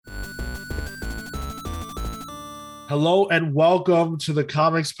Hello and welcome to the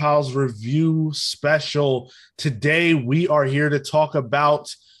Comics Pals review special. Today we are here to talk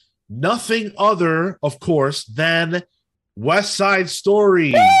about nothing other, of course, than West Side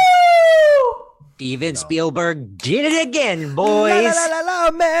Story. Steven Spielberg did it again, boys. La, la, la, la,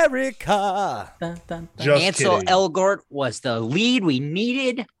 America. Dun, dun, dun. Just Ansel kidding. Elgort was the lead we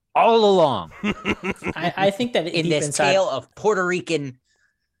needed all along I think that in deep this inside, tale of Puerto Rican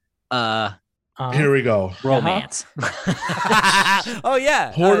Here we go. romance. Oh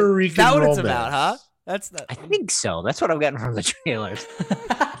yeah, Puerto Rican Is that what it's romance. about, huh? That's the. I think so. That's what I've gotten from the trailers.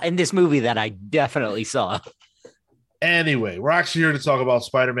 In this movie that I definitely saw. Anyway, we're actually here to talk about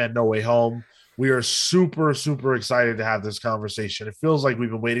Spider-Man No Way Home. We are super, super excited to have this conversation. It feels like we've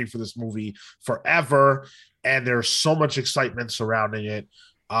been waiting for this movie forever, and there's so much excitement surrounding it.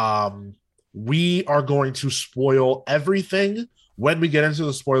 We are going to spoil everything when we get into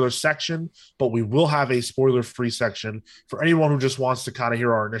the spoiler section, but we will have a spoiler-free section for anyone who just wants to kind of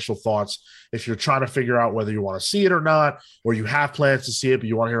hear our initial thoughts. If you're trying to figure out whether you want to see it or not, or you have plans to see it, but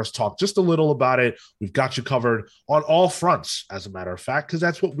you want to hear us talk just a little about it, we've got you covered on all fronts, as a matter of fact, because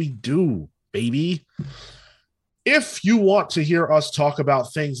that's what we do, baby. If you want to hear us talk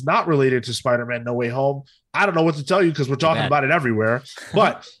about things not related to Spider-Man No Way Home, I don't know what to tell you because we're talking about it everywhere.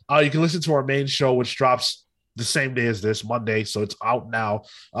 But you can listen to our main show, which drops the same day as this, Monday, so it's out now.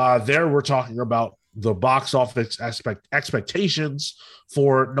 There we're talking about the box office expectations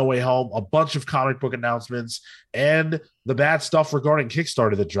for No Way Home, a bunch of comic book announcements, and the bad stuff regarding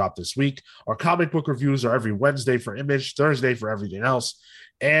Kickstarter that dropped this week. Our comic book reviews are every Wednesday for Image, Thursday for everything else.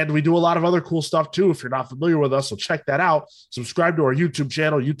 And we do a lot of other cool stuff too. If you're not familiar with us, so check that out. Subscribe to our YouTube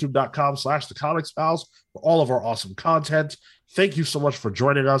channel, youtube.com/thecomicsfiles for all of our awesome content. Thank you so much for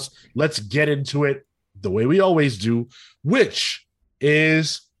joining us. Let's get into it the way we always do, which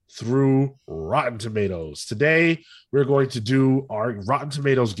is through Rotten Tomatoes. Today, we're going to do our Rotten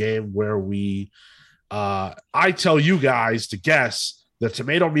Tomatoes game where I tell you guys to guess the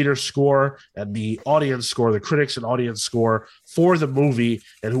tomato meter score and the audience score, the critics and audience score for the movie,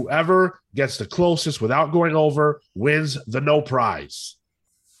 and whoever gets the closest without going over wins the no prize.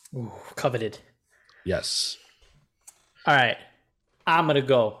 Ooh, coveted. Yes. All right, I'm gonna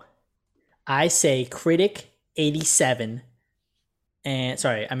go. I say critic 87, and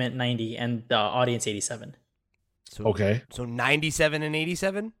sorry, I meant 90, and the audience 87. So, Okay. So 97 and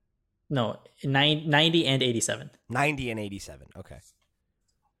 87? No, 90 and 87. 90 and 87. Okay.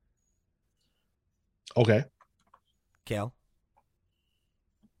 Okay. Kale?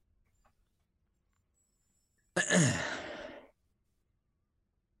 I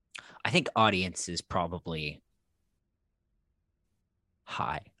think audience is probably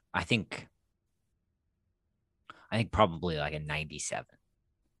high. I think probably like a 97.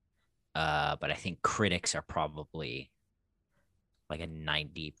 But I think critics are probably like a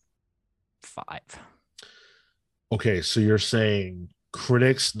 95. Okay, so you're saying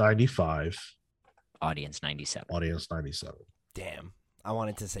critics 95, Audience 97. audience 97. Damn. I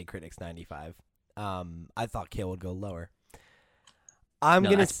wanted to say critics 95. I thought Kale would go lower. I'm No,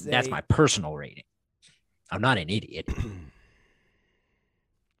 going to that's, say... that's my personal rating. I'm not an idiot.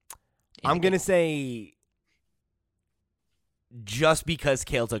 I'm going to say... Just because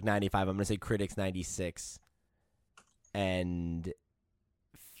Kale took 95, I'm going to say critics 96. And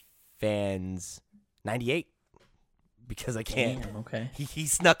fans 98. Because I can't. Damn, okay. He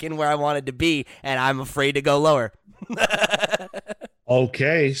snuck in where I wanted to be, and I'm afraid to go lower.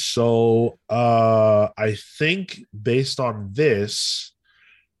 Okay, so I think based on this,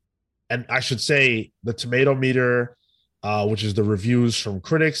 and I should say the tomato meter, which is the reviews from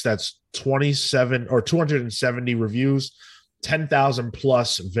critics, that's 27 or 270 reviews, 10,000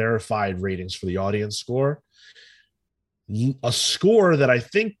 plus verified ratings for the audience score. A score that I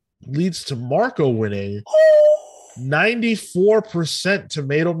think leads to Marco winning. 94%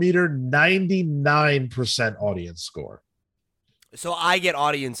 tomato meter, 99% audience score. So I get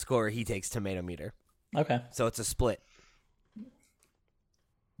audience score, he takes tomato meter. Okay. So it's a split.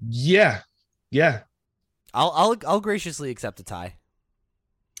 Yeah. I'll graciously accept a tie.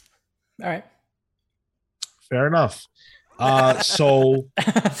 All right. Fair enough. So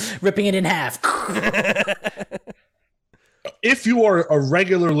Ripping it in half. if you are a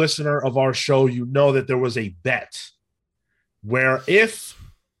regular listener of our show, you know that there was a bet where if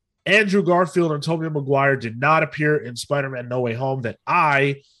Andrew Garfield and Tobey Maguire did not appear in Spider-Man No Way Home, that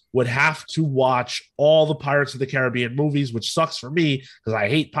I would have to watch all the Pirates of the Caribbean movies, which sucks for me because I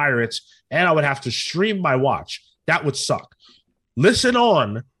hate pirates, and I would have to stream my watch. That would suck. Listen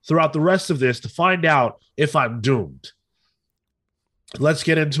on throughout the rest of this to find out if I'm doomed. Let's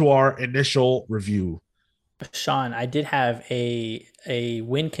get into our initial review. Sean, I did have a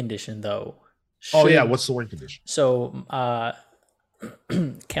win condition though. Oh yeah, Should- what's the win condition? So,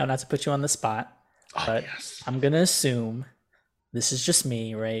 Cal, not to put you on the spot, Oh but yes. I'm gonna assume this is just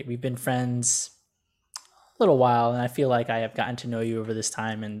me, right? We've been friends a little while, and I feel like I have gotten to know you over this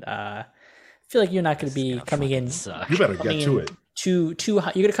time, and I feel like you're not going to be coming in. You better coming get to in it. Too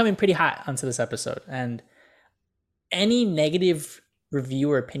hot. You're going to come in pretty hot onto this episode, and any negative review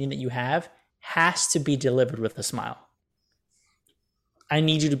or opinion that you have has to be delivered with a smile. I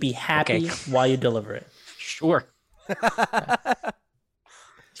need you to be happy while you deliver it. Sure.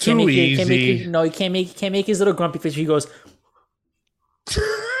 Too easy. No, you can't make his little grumpy face. He goes.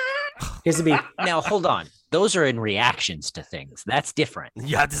 Here's the beat. Now hold on. Those are in reactions to things. That's different.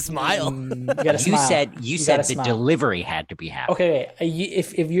 You have to smile. You gotta You smile. said You said gotta the smile. delivery had to be happy. Okay,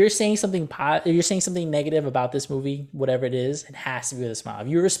 if you're saying something if you're saying something negative about this movie, whatever it has to be with a smile. If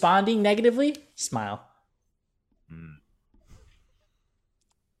you're responding negatively, smile.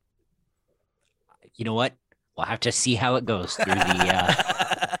 You know what? We'll have to see how it goes through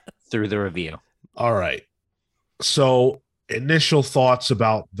the through the review. All right. So, initial thoughts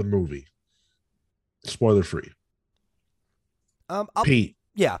about the movie. Spoiler free. Pete.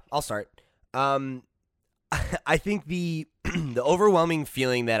 Yeah, I'll start. I think the the overwhelming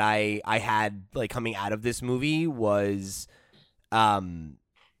feeling that I had like coming out of this movie was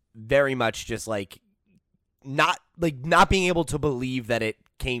very much just like not being able to believe that it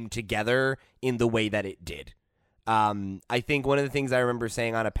came together in the way that it did. I think one of the things I remember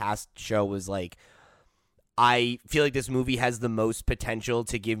saying on a past show was like, I feel like this movie has the most potential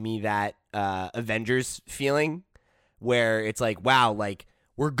to give me that Avengers feeling where it's like, wow, like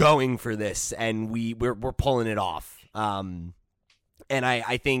we're going for this and we're pulling it off. And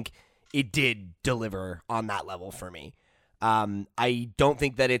I think it did deliver on that level for me. I don't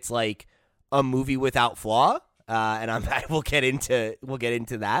think that it's like a movie without flaw. And we'll get into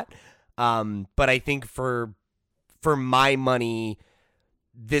that. But I think for my money,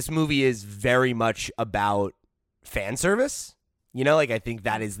 this movie is very much about fan service. You know, like I think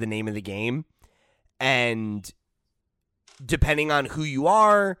that is the name of the game. And depending on who you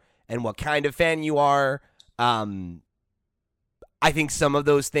are and what kind of fan you are, I think some of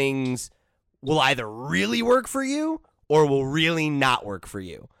those things will either really work for you or will really not work for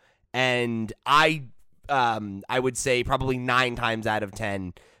you. And I would say probably 9 times out of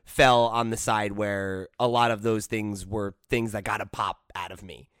 10 fell on the side where a lot of those things were things that got a pop out of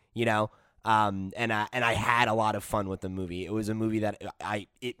me, you know? And I had a lot of fun with the movie. It was a movie that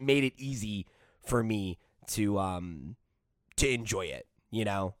it made it easy for me to enjoy it, you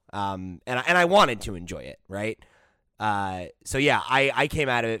know? And I wanted to enjoy it, right? So yeah, I came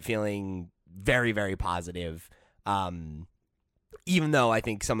out of it feeling very, very positive. Even though I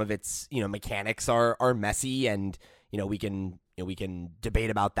think some of its, you know, mechanics are messy and, you know, we can debate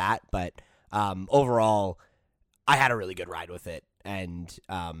about that, but overall I had a really good ride with it, and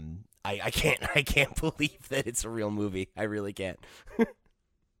I can't believe that it's a real movie. I really can't.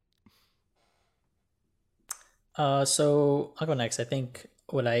 So I'll go next. I think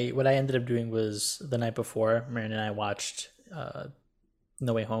what I ended up doing was the night before, Marion and I watched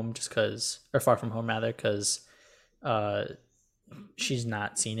No Way Home or Far From Home rather, because she's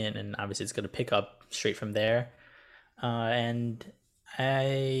not seen it, and obviously it's going to pick up straight from there. And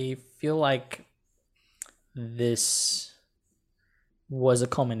I feel like this was a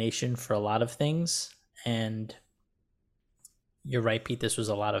culmination for a lot of things. And you're right, Pete, this was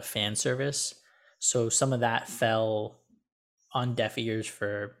a lot of fan service. So some of that fell on deaf ears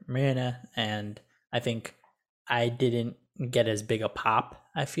for Marina, and I think I didn't get as big a pop,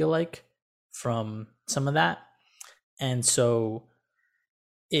 I feel like, from some of that. And so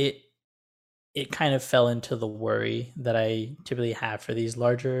it kind of fell into the worry that I typically have for these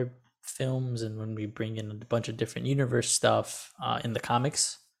larger films, and when we bring in a bunch of different universe stuff in the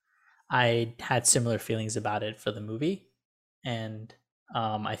comics. I had similar feelings about it for the movie, and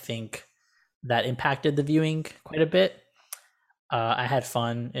I think that impacted the viewing quite a bit. I had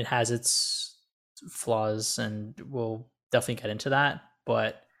fun. It has its flaws, and we'll definitely get into that,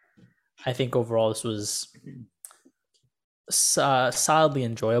 but I think overall this was solidly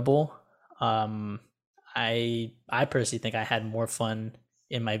enjoyable. I personally think I had more fun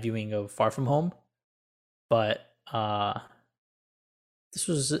in my viewing of Far From Home, but it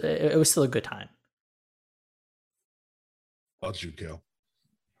was still a good time. How about you, Kel?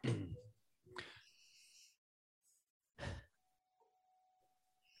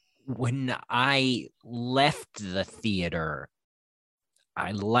 When I left the theater,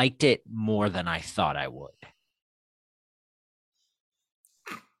 I liked it more than I thought I would.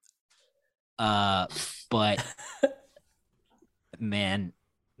 But man,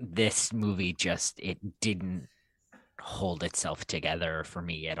 this movie it didn't hold itself together for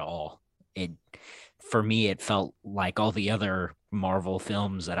me at all. For me, it felt like all the other Marvel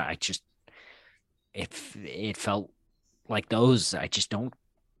films that it felt like those. I just don't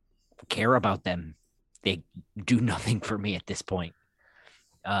care about them. They do nothing for me at this point.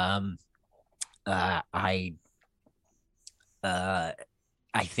 I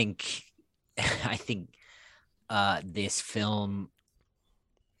think this film,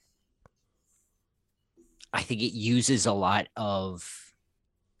 I think it uses a lot of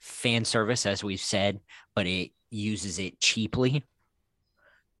fan service, as we've said, but it uses it cheaply.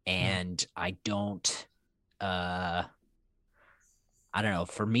 And I don't know.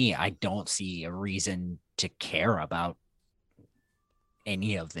 For me, I don't see a reason to care about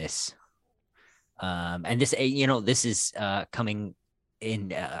any of this. And this, this is coming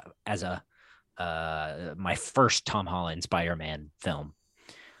in as my first Tom Holland Spider-Man film.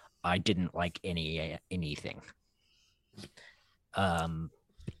 I didn't like anything. Why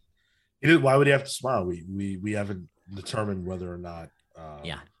would he have to smile? We haven't determined whether or not.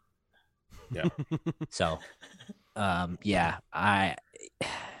 Yeah. So,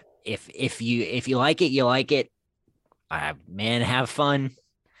 if you like it, you like it. Man, have fun.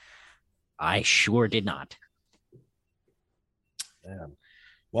 I sure did not. Man.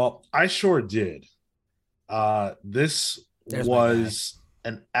 Well, I sure did. This was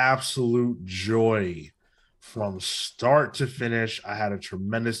an absolute joy from start to finish. I had a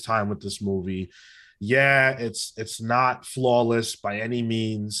tremendous time with this movie. Yeah, it's not flawless by any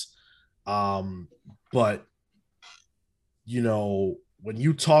means. But when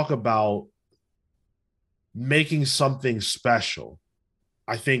you talk about making something special,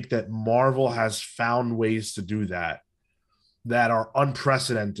 I think that Marvel has found ways to do that are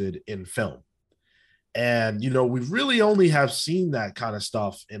unprecedented in film. And, we really only have seen that kind of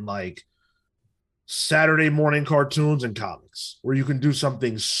stuff in like Saturday morning cartoons and comics, where you can do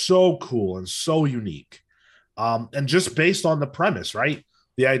something so cool and so unique. And just based on the premise, right?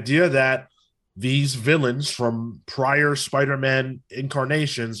 The idea that these villains from prior Spider-Man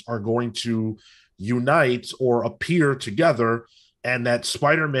incarnations are going to unite or appear together, and that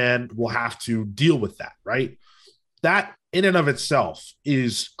Spider-Man will have to deal with that, right? That in and of itself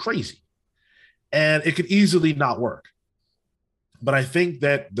is crazy. And it could easily not work. But I think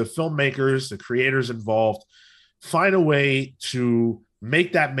that the filmmakers, the creators involved, find a way to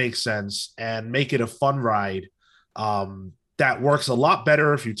make that make sense and make it a fun ride that works a lot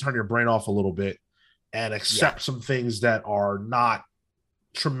better if you turn your brain off a little bit and accept some things that are not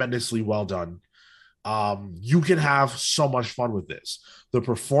tremendously well done. You can have so much fun with this. The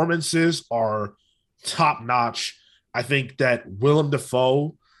performances are top notch. I think that Willem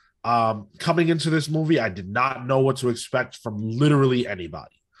Dafoe, coming into this movie, I did not know what to expect from literally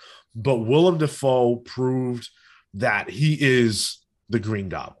anybody. But Willem Dafoe proved that he is the Green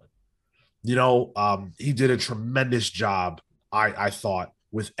Goblin. He did a tremendous job, I thought,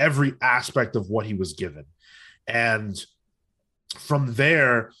 with every aspect of what he was given. And from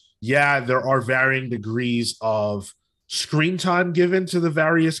there, there are varying degrees of screen time given to the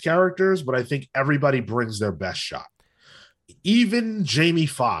various characters, but I think everybody brings their best shot. Even Jamie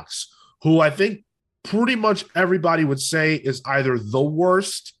Foxx, who I think pretty much everybody would say is either the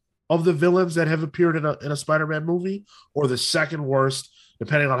worst of the villains that have appeared in a Spider-Man movie, or the second worst,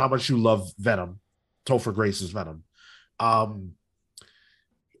 depending on how much you love Venom, Topher Grace's Venom. I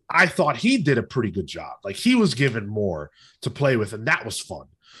thought he did a pretty good job. Like, he was given more to play with, and that was fun.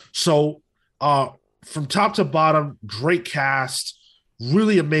 So from top to bottom, great cast,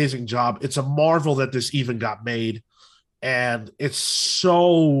 really amazing job. It's a marvel that this even got made. And it's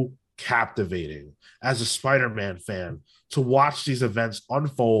so captivating as a Spider-Man fan to watch these events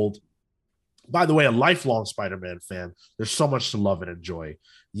unfold. By the way, a lifelong Spider-Man fan, there's so much to love and enjoy.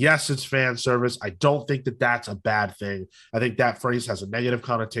 Yes, it's fan service. I don't think that that's a bad thing. I think that phrase has a negative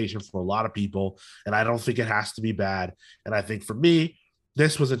connotation for a lot of people, and I don't think it has to be bad. And I think for me,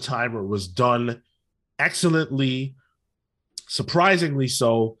 this was a time where it was done excellently, surprisingly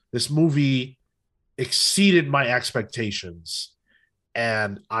so. This movie exceeded my expectations,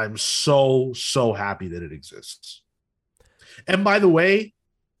 and I'm so happy that it exists. And by the way,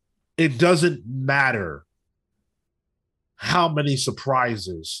 it doesn't matter how many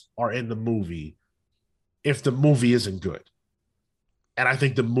surprises are in the movie if the movie isn't good. And I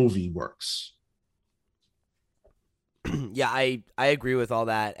think the movie works. Yeah, I agree with all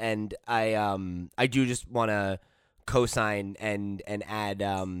that, and I do just want to co-sign and add.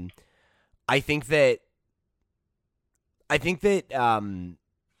 I think that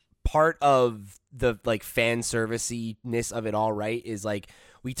part of the like fan serviciness of it all, right, is like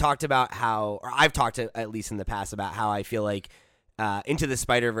we talked about how, or I've talked to, at least in the past, about how I feel like Into the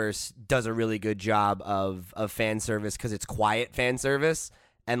Spider-Verse does a really good job of fan service because it's quiet fan service,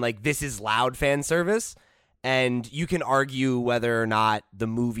 and like this is loud fan service. And you can argue whether or not the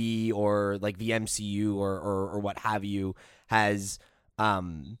movie or like the MCU or what have you has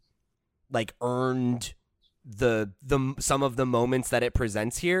like earned the some of the moments that it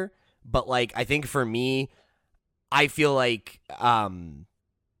presents here. But like I think for me, I feel like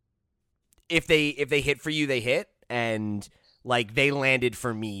if they hit for you, they hit, and like they landed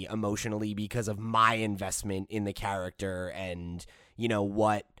for me emotionally because of my investment in the character and you know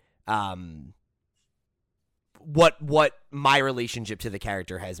what my relationship to the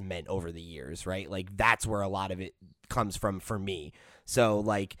character has meant over the years, right? Like that's where a lot of it comes from for me. So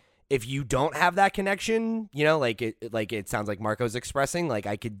like if you don't have that connection, you know, like it sounds like Marco's expressing, like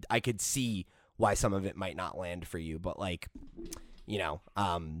I could see why some of it might not land for you, but like, you know,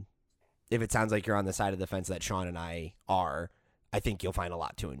 if it sounds like you're on the side of the fence that Sean and I are, I think you'll find a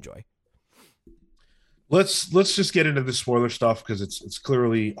lot to enjoy. Let's just get into the spoiler stuff because it's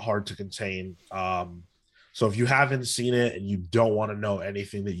clearly hard to contain. So if you haven't seen it and you don't want to know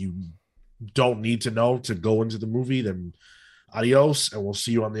anything that you don't need to know to go into the movie, then adios, and we'll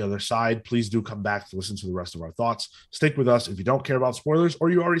see you on the other side. Please do come back to listen to the rest of our thoughts. Stick with us if you don't care about spoilers or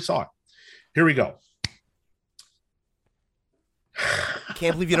you already saw it. Here we go.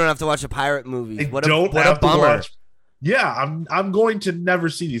 Can't believe you don't have to watch a pirate movie. What a bummer. Yeah, I'm going to never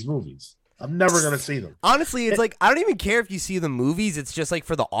see these movies. I'm never going to see them. Honestly, it's like I don't even care if you see the movies. It's just like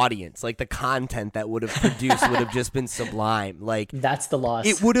for the audience, like the content that would have produced would have just been sublime. Like that's the loss.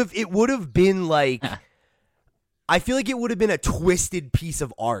 It would have been like I feel like it would have been a twisted piece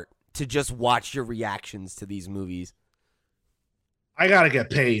of art to just watch your reactions to these movies. I got to get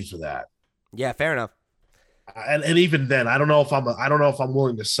paid for that. Yeah, fair enough. And even then, I don't know if I'm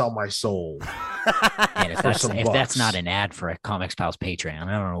willing to sell my soul. And if that's not an ad for a Comics Pals Patreon,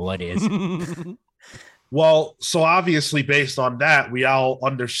 I don't know what is. Well, so obviously based on that, we all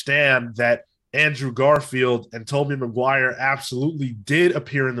understand that Andrew Garfield and Tobey Maguire absolutely did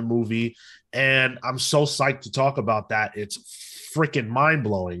appear in the movie, and I'm so psyched to talk about that. It's freaking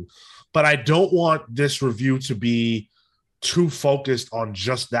mind-blowing. But I don't want this review to be too focused on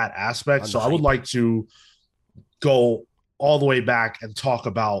just that aspect. So I would like to go all the way back and talk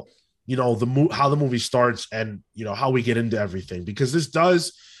about, you know, how the movie starts and, you know, how we get into everything, because this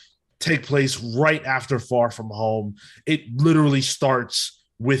does take place right after Far From Home. It literally starts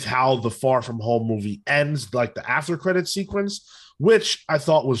with how the Far From Home movie ends, like the after credit sequence, which I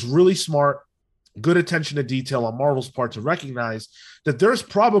thought was really smart. Good attention to detail on Marvel's part to recognize that there's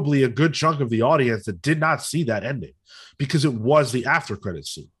probably a good chunk of the audience that did not see that ending because it was the after credit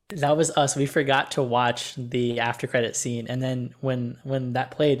scene. That was us. We forgot to watch the after credit scene. And then when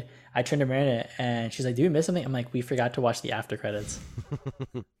that played, I turned to Marina and she's like, "Do we miss something?" I'm like, "We forgot to watch the after credits."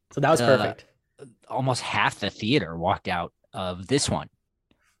 So that was perfect. Almost half the theater walked out of this one.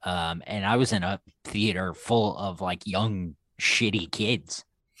 And I was in a theater full of like young, shitty kids.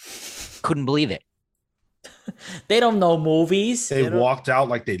 Couldn't believe it. They don't know movies. They walked out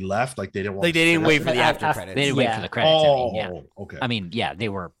like they left, like they didn't want. Like they didn't wait for the after credits. They didn't wait for the credits. Oh, okay. I mean, yeah, they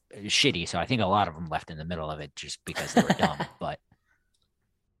were shitty. So I think a lot of them left in the middle of it just because they were dumb. But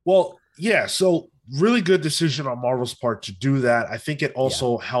well, yeah. So really good decision on Marvel's part to do that. I think it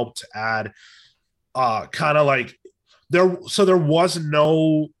also helped to add, kind of like there. So there was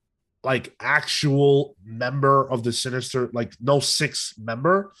no like actual member of the Sinister, like no sixth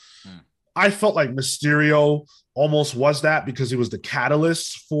member. I felt like Mysterio almost was that because he was the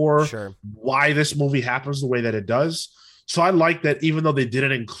catalyst for why this movie happens the way that it does. So I like that even though they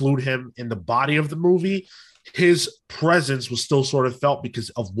didn't include him in the body of the movie, his presence was still sort of felt because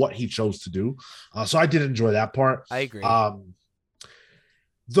of what he chose to do. So I did enjoy that part. I agree.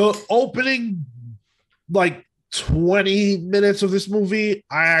 The opening, like 20 minutes of this movie,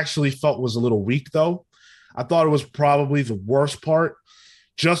 I actually felt was a little weak, though. I thought it was probably the worst part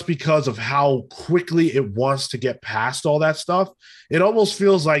just because of how quickly it wants to get past all that stuff. It almost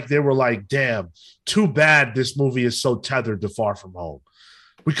feels like they were like, damn, too bad this movie is so tethered to Far From Home.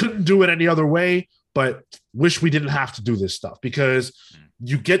 We couldn't do it any other way, but wish we didn't have to do this stuff because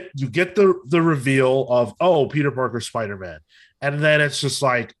you get the reveal of, oh, Peter Parker, Spider-Man. And then it's just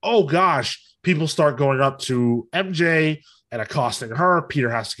like, oh gosh, people start going up to MJ and accosting her. Peter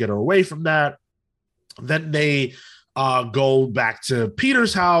has to get her away from that. Then they go back to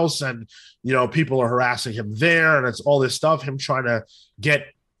Peter's house and, you know, people are harassing him there. And it's all this stuff, him trying to get,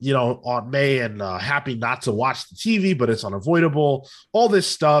 on May and happy not to watch the TV, but it's unavoidable, all this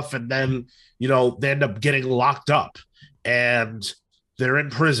stuff. And then, they end up getting locked up and they're in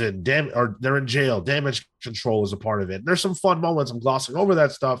prison, or they're in jail. Damage control is a part of it. And there's some fun moments. I'm glossing over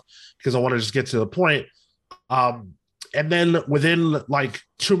that stuff because I want to just get to the point. And then within like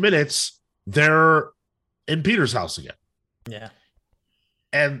 2 minutes, they're in Peter's house again. Yeah.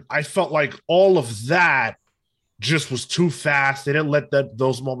 And I felt like all of that just was too fast. They didn't let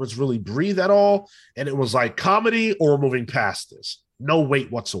those moments really breathe at all. And it was like comedy or moving past this. No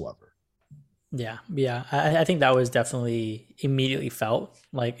weight whatsoever. Yeah. I think that was definitely immediately felt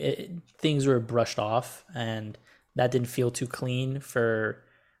like things were brushed off, and that didn't feel too clean for,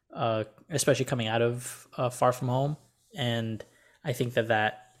 especially coming out of Far From Home. And I think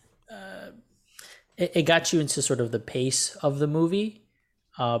that it got you into sort of the pace of the movie.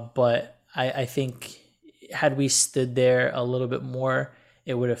 But I think had we stood there a little bit more,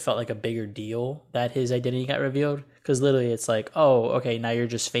 it would have felt like a bigger deal that his identity got revealed. Because literally it's like, oh, okay, now you're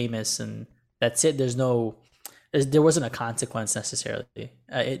just famous and that's it. There wasn't a consequence necessarily.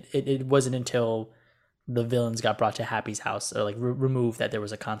 It wasn't until the villains got brought to Happy's house or like removed that there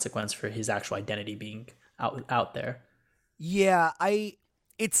was a consequence for his actual identity being out there. Yeah,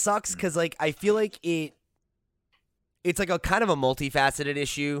 it sucks because like I feel like it's like a kind of a multifaceted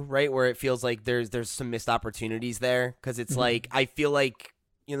issue, right? Where it feels like there's some missed opportunities there because it's like I feel like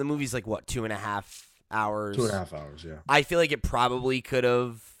the movie's like what 2.5 hours. 2.5 hours, yeah. I feel like it probably could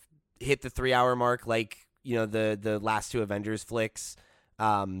have hit the 3-hour mark, like the last two Avengers flicks,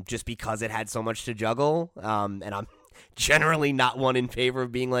 just because it had so much to juggle. And I'm generally not one in favor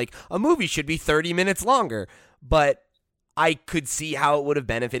of being like a movie should be 30 minutes longer, but I could see how it would have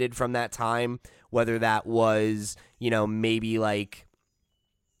benefited from that time, whether that was, maybe like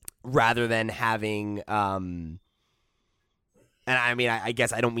rather than having, and I mean, I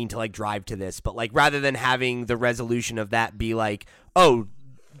guess I don't mean to like drive to this, but like rather than having the resolution of that be like, oh,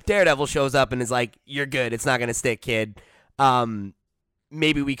 Daredevil shows up and is like, you're good, it's not going to stick, kid.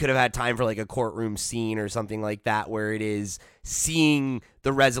 Maybe we could have had time for like a courtroom scene or something like that where it is seeing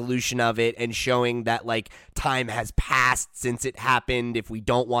the resolution of it and showing that like time has passed since it happened. If we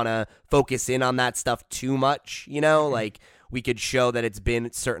don't want to focus in on that stuff too much, like we could show that it's been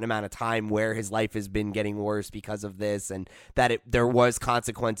a certain amount of time where his life has been getting worse because of this and that there was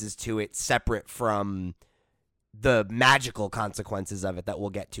consequences to it separate from the magical consequences of it that we'll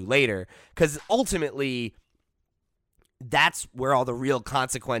get to later. Because ultimately, that's where all the real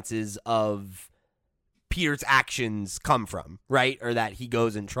consequences of Peter's actions come from, right? Or that he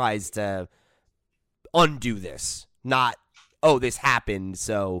goes and tries to undo this. Not, oh, this happened,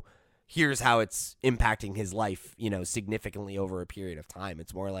 so here's how it's impacting his life, significantly over a period of time.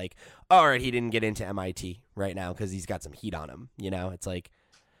 It's more like, all right, he didn't get into MIT right now because he's got some heat on him. It's like,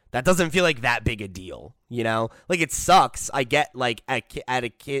 that doesn't feel like that big a deal, Like, it sucks. I get, like, as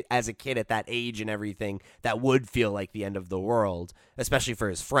a kid at that age and everything, that would feel like the end of the world, especially for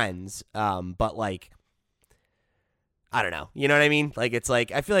his friends. But, like, I don't know. You know what I mean? Like, it's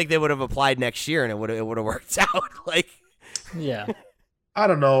like, I feel like they would have applied next year and it would have worked out. Like, yeah. I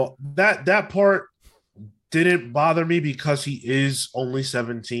don't know. That part didn't bother me because he is only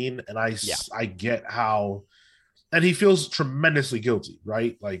 17, and I get how. And he feels tremendously guilty,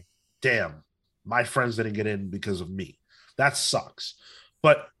 right? Like, damn, my friends didn't get in because of me. That sucks.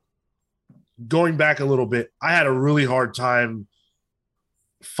 But going back a little bit, I had a really hard time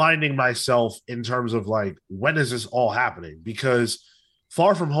finding myself in terms of like, when is this all happening? Because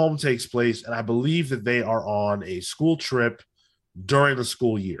Far From Home takes place, and I believe that they are on a school trip during the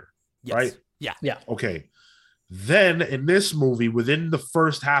school year, yes. Right? Yeah. Okay. Then in this movie, within the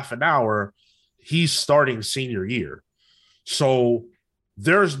first half an hour, he's starting senior year. So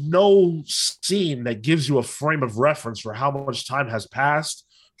there's no scene that gives you a frame of reference for how much time has passed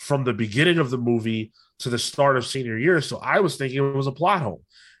from the beginning of the movie to the start of senior year. So I was thinking it was a plot hole.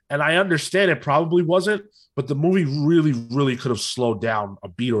 And I understand it probably wasn't, but the movie really, really could have slowed down a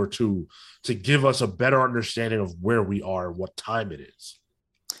beat or two to give us a better understanding of where we are and what time it is.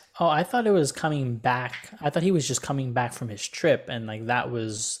 Oh, I thought it was coming back. I thought he was just coming back from his trip, and like that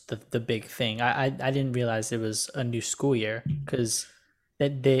was the big thing. I didn't realize it was a new school year because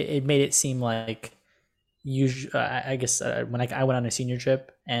it made it seem like I guess when I went on a senior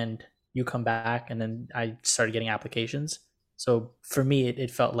trip and you come back and then I started getting applications. So for me,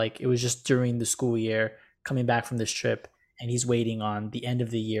 it felt like it was just during the school year coming back from this trip, and he's waiting on the end of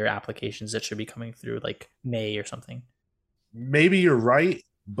the year applications that should be coming through like May or something. Maybe you're right.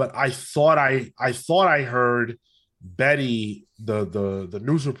 But I thought I heard Betty, the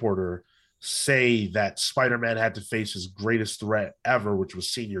news reporter, say that Spider-Man had to face his greatest threat ever, which was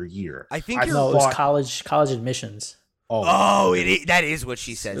senior year. I think I you're. No, it was thought- college admissions. Oh, that is what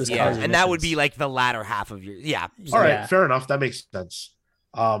she It says. was Yeah, college and that would be admissions. like the latter half of your. Yeah. All right, Yeah. fair enough. That makes sense.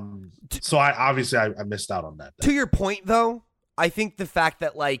 So I missed out on that. To your point, though, I think the fact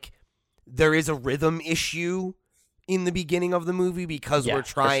that like there is a rhythm issue in the beginning of the movie because Yeah, we're for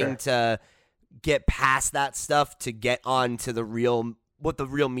trying sure. to get past that stuff to get on to what the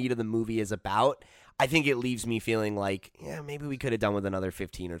real meat of the movie is about. I think it leaves me feeling like, yeah, maybe we could have done with another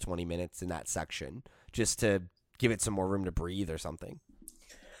 15 or 20 minutes in that section just to give it some more room to breathe or something.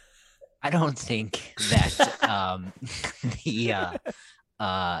 I don't think that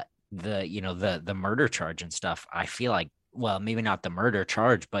the murder charge and stuff, I feel like, well, maybe not the murder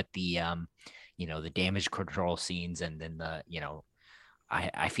charge, but the the damage control scenes, and then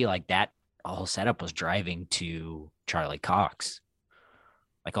I feel like that whole setup was driving to Charlie Cox.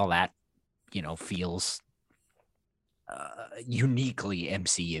 Like all that, feels uniquely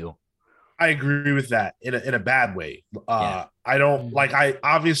MCU. I agree with that in a bad way. Yeah. I don't like. I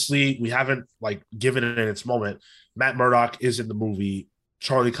obviously we haven't like given it in its moment. Matt Murdock is in the movie.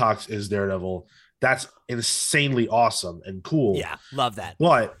 Charlie Cox is Daredevil. That's insanely awesome and cool. Yeah, love that.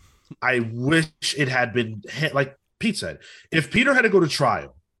 But I wish it had been like Pete said. If Peter had to go to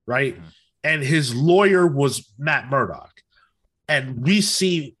trial, right, and his lawyer was Matt Murdock, and we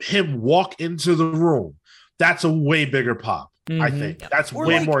see him walk into the room, that's a way bigger pop. I Mhm. think that's Or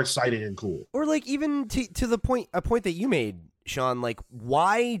way like- more exciting and cool. Or like even to the point, a point that you made, Sean, like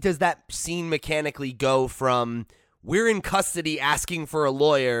why does that scene mechanically go from we're in custody asking for a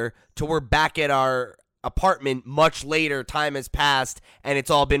lawyer to we're back at our apartment much later, time has passed and it's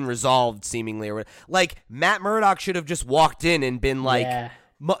all been resolved seemingly, or like Matt Murdock should have just walked in and been like Yeah.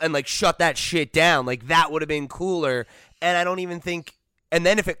 and like shut that shit down. Like that would have been cooler. And I don't even think, and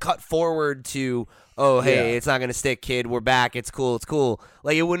then if it cut forward to, oh, hey, Yeah. it's not going to stick, kid. We're back. It's cool. It's cool.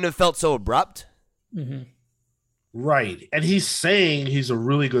 Like it wouldn't have felt so abrupt. Mhm. Right. And he's saying he's a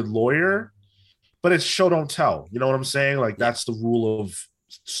really good lawyer, but it's show don't tell. You know what I'm saying? Like that's the rule of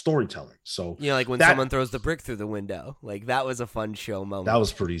storytelling. So You know, like when That- someone throws the brick through the window. Like that was a fun show moment. that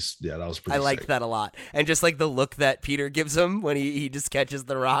was pretty I liked sick. that a lot. And just like the look that Peter gives him when he just catches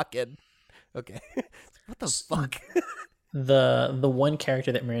the rock and okay. What the fuck? The one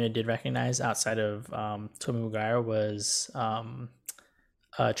character that Miranda did recognize outside of Tobey Maguire was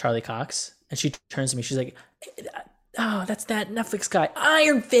Charlie Cox, and she turns to me. She's like, "Oh, that's that Netflix guy,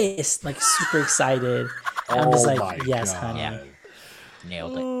 Iron Fist!" Like super excited. And I'm just Oh like, my "Yes, God. honey."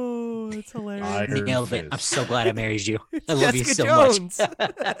 Nailed it. Oh, it's hilarious. Iron Nailed it. I'm Fist. so glad I married you. I love you Jessica so Jones.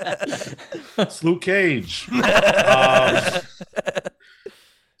 much. It's Luke Cage.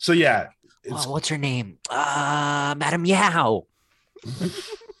 So yeah, it's Oh, what's her name? Madam Yao.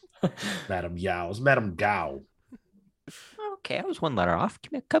 Madam Yao. It's Madam Gao. Okay, I was one letter off.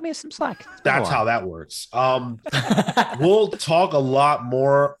 Cut me some slack. It's been a That's while. how that works. We'll talk a lot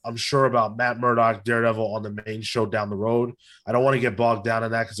more, I'm sure, about Matt Murdock, Daredevil on the main show down the road. I don't want to get bogged down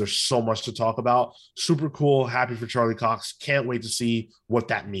in that because there's so much to talk about. Super cool. Happy for Charlie Cox. Can't wait to see what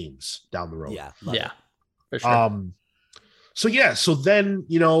that means down the road. Yeah. love it. Yeah, for sure. So then,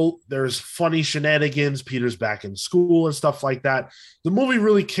 there's funny shenanigans. Peter's back in school and stuff like that. The movie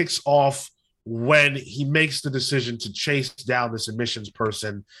really kicks off when he makes the decision to chase down this admissions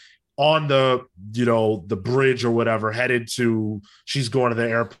person on the bridge or whatever, headed to, she's going to the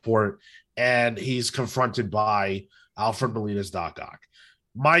airport, and he's confronted by Alfred Molina's Doc Ock.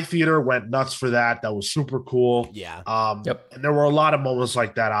 My theater went nuts for that. That was super cool. Yeah. Yep. And there were a lot of moments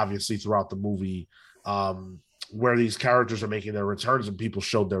like that, obviously, throughout the movie, where these characters are making their returns and people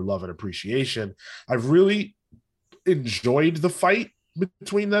showed their love and appreciation. I've really enjoyed the fight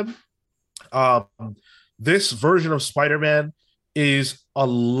between them. This version of Spider-Man is a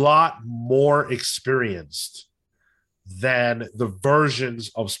lot more experienced than the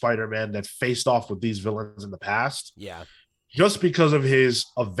versions of Spider-Man that faced off with these villains in the past, Yeah. just because of his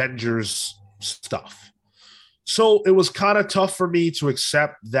Avengers stuff. So it was kind of tough for me to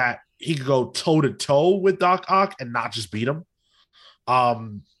accept that he could go toe to toe with Doc Ock and not just beat him.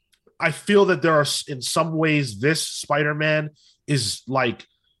 I feel that there are, in some ways, this Spider-Man is like,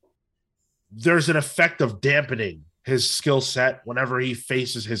 there's an effect of dampening his skill set whenever he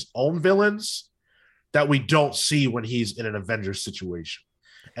faces his own villains that we don't see when he's in an Avengers situation.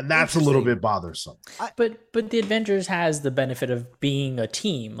 And that's a little Interesting. bit bothersome. But the Avengers has the benefit of being a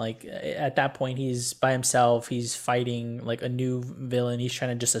team. Like at that point, he's by himself. He's fighting like a new villain. He's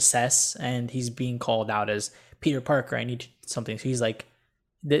trying to just assess, and he's being called out as Peter Parker. I need something. So he's like,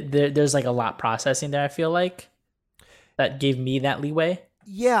 there's like a lot processing there. I feel like that gave me that leeway.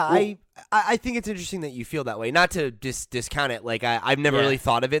 Yeah, Well- I think it's interesting that you feel that way. Not to discount it. Like I've never Yeah. really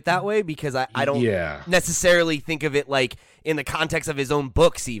thought of it that way because I don't Yeah. necessarily think of it like in the context of his own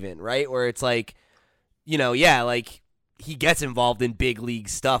books even, right? Where it's like, like he gets involved in big league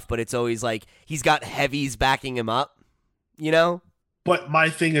stuff, but it's always like he's got heavies backing him up, But my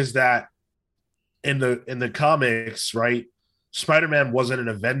thing is that in the comics, right? Spider-Man wasn't an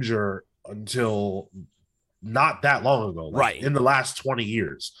Avenger until not that long ago, like Right. in the last 20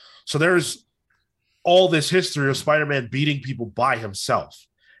 years. So there's all this history of Spider-Man beating people by himself.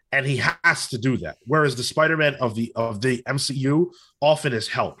 And he has to do that. Whereas the Spider-Man of the MCU often is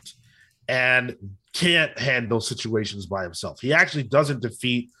helped and can't handle situations by himself. He actually doesn't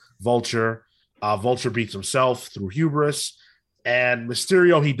defeat Vulture. Vulture beats himself through hubris. And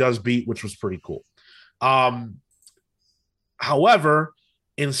Mysterio he does beat, which was pretty cool. However,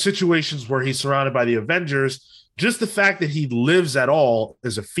 in situations where he's surrounded by the Avengers, just the fact that he lives at all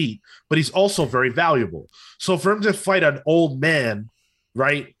is a feat, but he's also very valuable. So for him to fight an old man,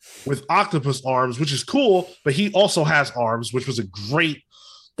 right, with octopus arms, which is cool, but he also has arms, which was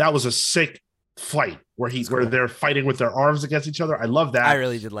that was a sick fight where where they're fighting with their arms against each other. I love that. I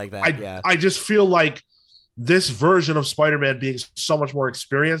really did like that. I just feel like this version of Spider-Man being so much more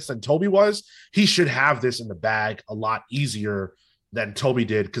experienced than Toby was, he should have this in the bag a lot easier than Toby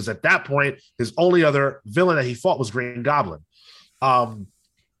did, because at that point, his only other villain that he fought was Green Goblin.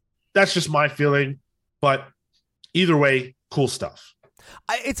 That's just my feeling, but either way, cool stuff.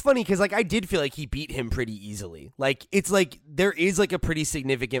 It's funny because I did feel like he beat him pretty easily. Like it's like there is like a pretty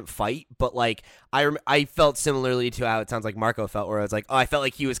significant fight, but like I felt similarly to how it sounds like Marco felt, where I was like, I felt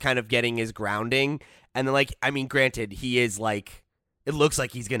like he was kind of getting his grounding, and then granted, he is like, it looks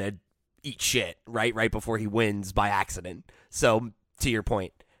like he's gonna eat shit right before he wins by accident. So to your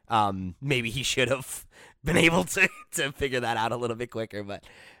point, maybe he should have been able to figure that out a little bit quicker, but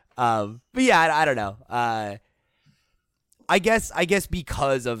yeah, I don't know. I guess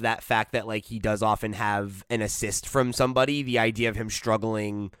because of that fact that like he does often have an assist from somebody, the idea of him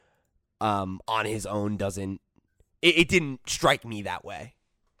struggling on his own it didn't strike me that way.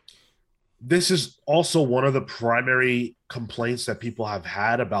 This is also one of the primary complaints that people have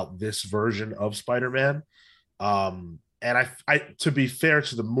had about this version of Spider-Man. And I to be fair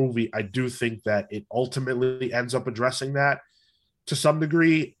to the movie, I do think that it ultimately ends up addressing that to some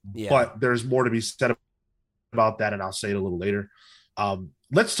degree, but there's more to be said about that, and I'll say it a little later.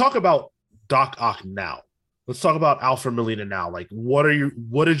 Let's talk about Doc Ock now. Let's talk about Alfred Molina now. Like, what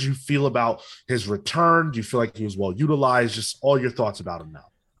did you feel about his return? Do you feel like he was well utilized? Just all your thoughts about him now.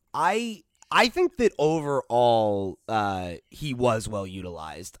 I think that overall he was well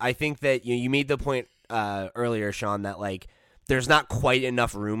utilized. I think that you made the point earlier, Sean, that like there's not quite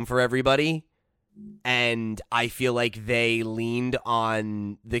enough room for everybody. And I feel like they leaned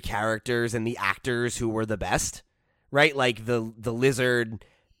on the characters and the actors who were the best, right? Like the Lizard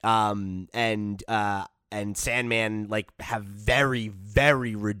and Sandman like have very,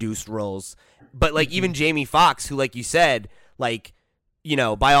 very reduced roles. But like even Jamie Foxx, who like you said, like,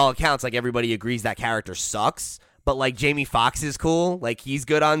 by all accounts, like everybody agrees that character sucks. But like Jamie Foxx is cool, like he's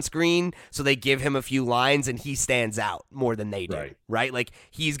good on screen, so they give him a few lines and he stands out more than they do, right? Like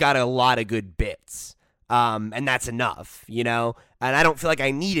he's got a lot of good bits, and that's enough, And I don't feel like I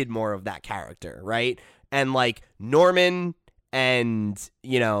needed more of that character, right? And like Norman and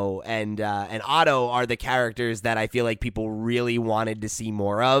Otto are the characters that I feel like people really wanted to see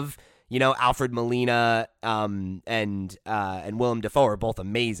more of. Alfred Molina and Willem Dafoe are both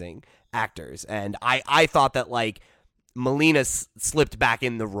amazing actors, and I thought that like Molina slipped back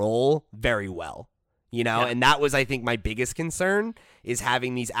in the role very well, and that was I think my biggest concern is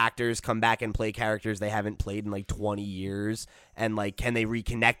having these actors come back and play characters they haven't played in like 20 years, and like can they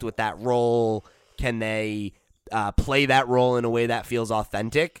reconnect with that role? Can they play that role in a way that feels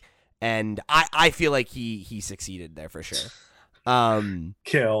authentic? And I feel like he succeeded there for sure.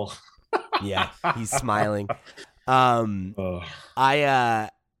 Kill. Yeah, he's smiling. I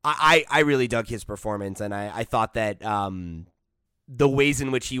really dug his performance, and I thought that the ways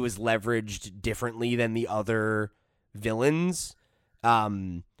in which he was leveraged differently than the other villains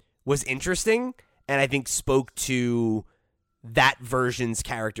was interesting, and I think spoke to that version's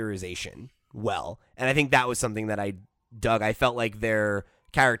characterization well. And I think that was something that I dug. I felt like their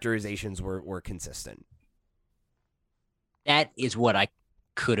characterizations were consistent. That is what I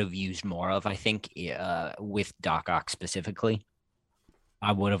could have used more of, I think, with Doc Ock specifically.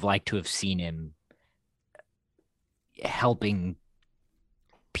 I would have liked to have seen him helping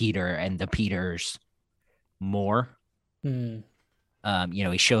Peter and the Peters more. He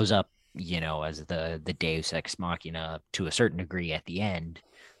shows up as the Deus Ex Machina to a certain degree at the end.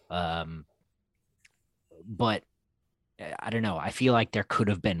 But I don't know. I feel like there could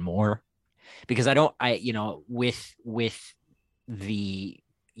have been more, because with the,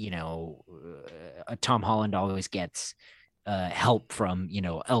 Tom Holland always gets help from,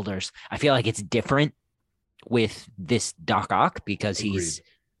 elders. I feel like it's different with this Doc Ock, because he's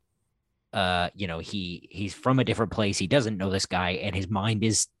he's from a different place. He doesn't know this guy, and his mind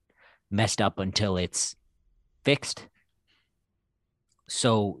is messed up until it's fixed.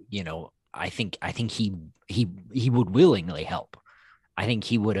 So, I think he would willingly help. I think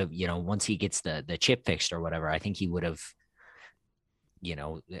he would have, once he gets the chip fixed or whatever, I think he would have,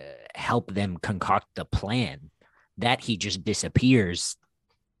 helped them concoct the plan. That he just disappears,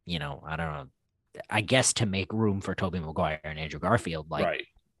 I don't know, I guess to make room for Tobey Maguire and Andrew Garfield, like, Right.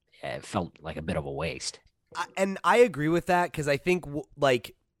 It felt like a bit of a waste. And I agree with that, because I think what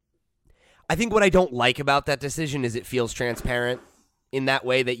I don't like about that decision is it feels transparent in that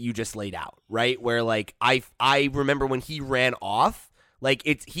way that you just laid out, right? Where like I remember when he ran off, like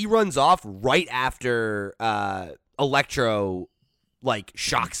he runs off right after Electro like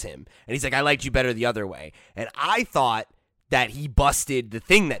shocks him, and he's like, "I liked you better the other way," and I thought that he busted the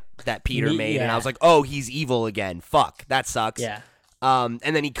thing that Peter made, and I was like, "Oh, he's evil again. Fuck, that sucks." Yeah. And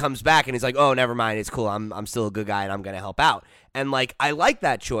then he comes back and he's like, "Oh, never mind. It's cool. I'm still a good guy and I'm gonna help out." And like I like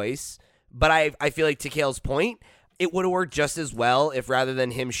that choice, but I feel like, to Kale's point, it would have worked just as well if, rather than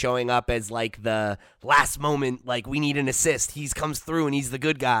him showing up as like the last moment, like we need an assist, he comes through and he's the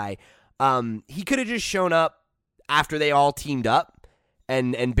good guy. He could have just shown up after they all teamed up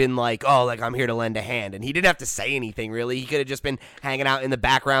and been like, "Oh, like I'm here to lend a hand," and he didn't have to say anything really. He could have just been hanging out in the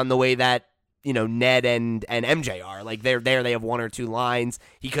background the way that Ned and MJ are. Like they're there, they have one or two lines.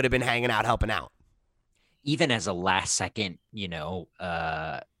 He could have been hanging out, helping out. Even as a last second,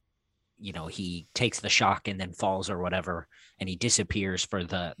 he takes the shock and then falls or whatever, and he disappears for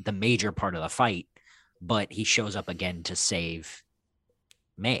the major part of the fight, but he shows up again to save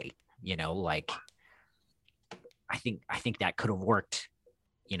May. Like I think that could have worked,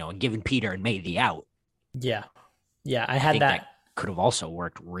 and given Peter and May the out. Yeah. I I had think that could have also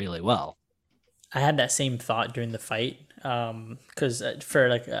worked really well. I had that same thought during the fight, because for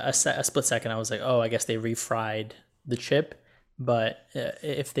like a split second, I was like, "Oh, I guess they refried the chip." But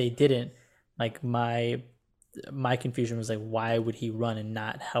if they didn't, like my confusion was like, why would he run and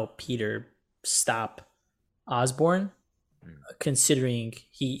not help Peter stop Osborn? Considering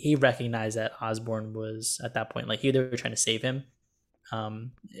he recognized that Osborn was at that point, like they were trying to save him.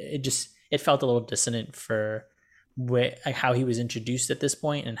 It felt a little dissonant for how he was introduced at this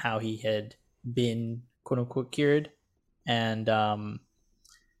point and how he had been quote unquote cured. And I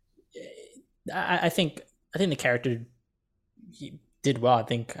think the character, he did well. I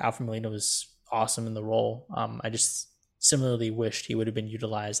think Alfred Molina was awesome in the role. I just similarly wished he would have been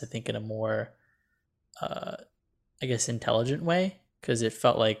utilized, I think, in a more I guess intelligent way, because it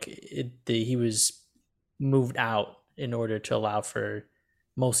felt like he was moved out in order to allow for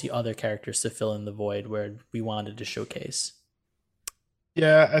mostly other characters to fill in the void where we wanted to showcase.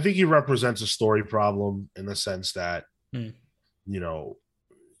 Yeah, I think he represents a story problem in the sense that,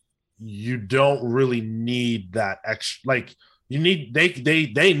 you don't really need that extra, like you need,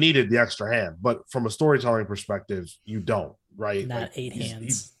 they needed the extra hand, but from a storytelling perspective, you don't, right? Not like, 8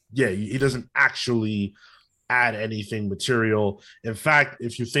 hands. He doesn't actually add anything material. In fact,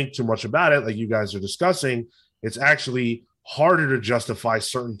 if you think too much about it, like you guys are discussing, it's actually harder to justify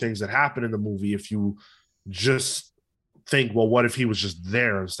certain things that happen in the movie if you just think, well, what if he was just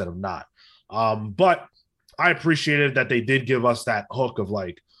there instead of not? But I appreciated that they did give us that hook of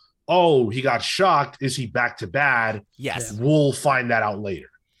like, oh, he got shocked. Is he back to bad? Yes. We'll find that out later.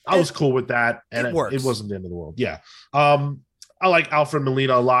 I was cool with that. And it works. It wasn't the end of the world. Yeah. I like Alfred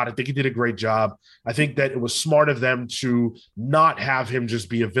Molina a lot. I think he did a great job. I think that it was smart of them to not have him just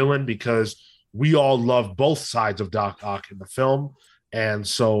be a villain, because we all love both sides of Doc Ock in the film. And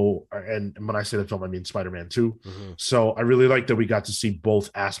so, and when I say the film, I mean Spider-Man 2. Mm-hmm. So I really like that we got to see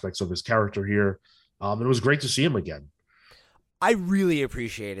both aspects of his character here. And it was great to see him again. I really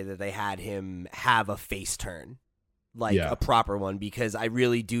appreciated that they had him have a face turn, like a proper one, because I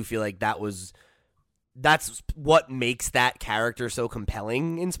really do feel like that's what makes that character so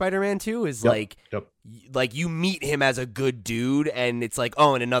compelling in Spider-Man 2 is like you meet him as a good dude, and it's like,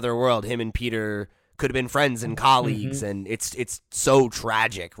 oh, in another world, him and Peter could have been friends and colleagues, and it's so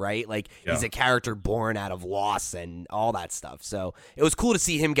tragic, right? Like he's a character born out of loss and all that stuff. So it was cool to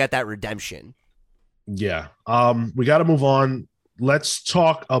see him get that redemption. Yeah. We got to move on. Let's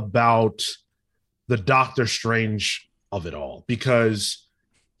talk about the Doctor Strange of it all, because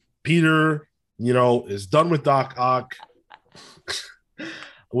Peter, is done with Doc Ock,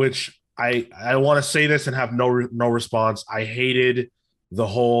 which I want to say this and have no response. I hated the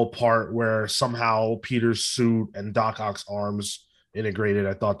whole part where somehow Peter's suit and Doc Ock's arms integrated.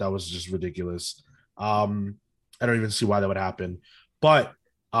 I thought that was just ridiculous. I don't even see why that would happen. But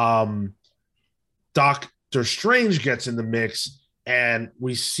Doctor Strange gets in the mix, and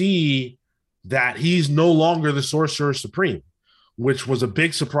we see that he's no longer the Sorcerer Supreme, which was a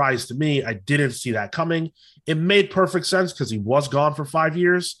big surprise to me. I didn't see that coming. It made perfect sense because he was gone for 5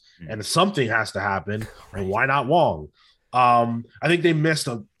 years, and something has to happen. And why not Wong? I think they missed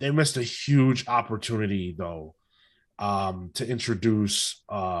a huge opportunity though, to introduce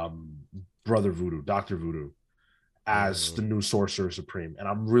Brother Voodoo, Dr. Voodoo, as the new Sorcerer Supreme, and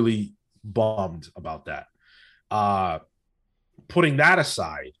I'm really bummed about that. Putting that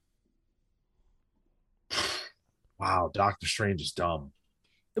aside, wow, Doctor Strange is dumb.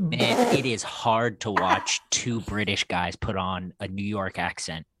 Man, it is hard to watch two British guys put on a New York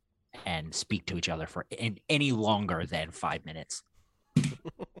accent and speak to each other for any longer than 5 minutes.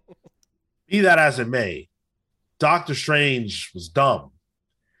 Be that as it may, Doctor Strange was dumb.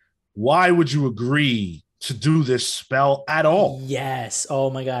 Why would you agree to do this spell at all? Yes. Oh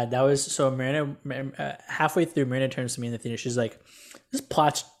my God. That was so Marina, halfway through, Marina turns to me in the theater. She's like, this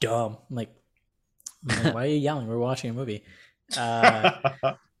plot's dumb. I'm like, why are you yelling? We're watching a movie.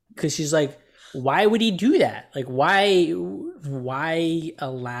 Because she's like, why would he do that? Like, why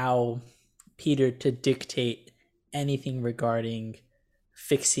allow Peter to dictate anything regarding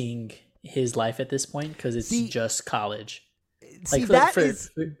fixing his life at this point? Because it's just college. Like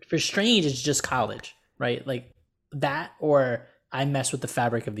for Strange, it's just college, right? Like that, or I mess with the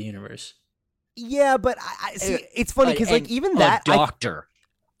fabric of the universe. Yeah, but I see. It's funny because like even that a doctor,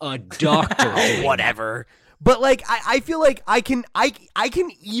 whatever. But like I feel like I can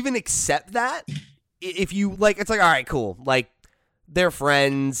even accept that if you like. It's like, all right, cool. Like they're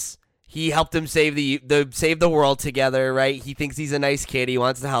friends. He helped him save the world together, right? He thinks he's a nice kid. He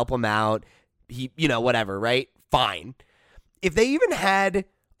wants to help him out. He, whatever, right? Fine. If they even had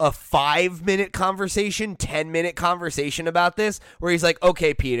a 5-minute conversation, 10-minute conversation about this, where he's like,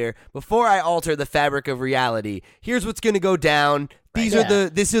 okay, Peter, before I alter the fabric of reality, here's what's going to go down. These are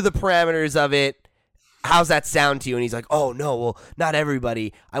the parameters of it. How's that sound to you? And he's like, oh no, well, not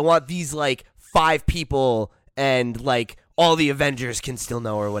everybody. I want these like 5 people and like all the Avengers can still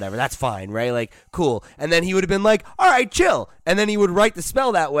know or whatever. That's fine, right? Like, cool. And then he would have been like, all right, chill. And then he would write the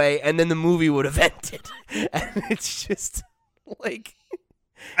spell that way, and then the movie would have ended. And it's just like...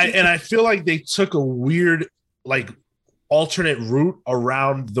 I feel like they took a weird, like, alternate route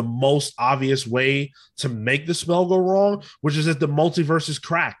around the most obvious way to make the spell go wrong, which is that the multiverse is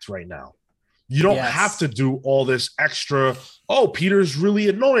cracked right now. You don't have to do all this extra, oh, Peter's really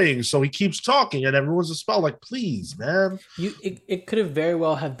annoying, so he keeps talking and everyone's a spell. Like, please, man. It could have very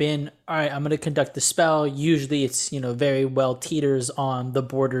well have been, all right, I'm going to conduct the spell. Usually it's, very well teeters on the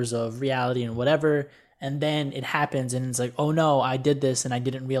borders of reality and whatever. And then it happens and it's like, oh no, I did this and I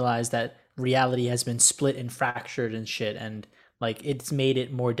didn't realize that reality has been split and fractured and shit. And like, it's made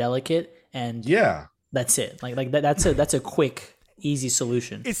it more delicate. And that's it. Like that's a quick, easy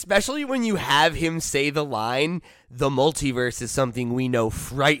solution. Especially when you have him say the line, the multiverse is something we know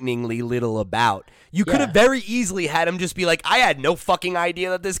frighteningly little about. You could have very easily had him just be like, I had no fucking idea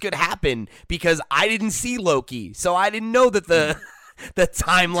that this could happen because I didn't see Loki. So I didn't know that the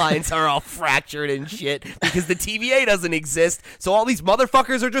timelines are all fractured and shit because the TVA doesn't exist. So all these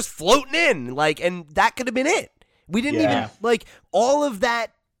motherfuckers are just floating in. Like, and that could have been it. We didn't even, like, all of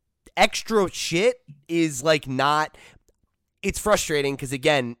that extra shit is like not... It's frustrating because,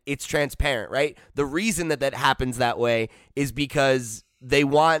 again, it's transparent, right? The reason that happens that way is because they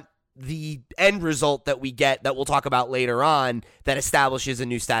want the end result that we get that we'll talk about later on that establishes a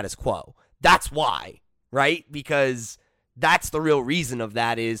new status quo. That's why, right? Because that's the real reason of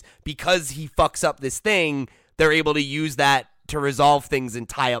that is because he fucks up this thing, they're able to use that to resolve things and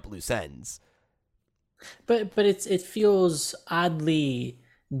tie up loose ends. But it feels oddly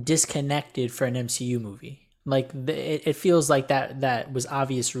disconnected for an MCU movie. Like it feels like that was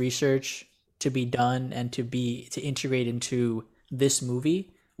obvious research to be done and to integrate into this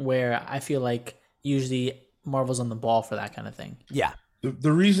movie, where I feel like usually Marvel's on the ball for that kind of thing. Yeah.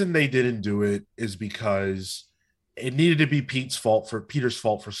 The reason they didn't do it is because it needed to be Peter's fault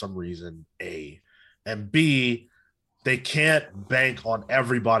for some reason, A. And B, they can't bank on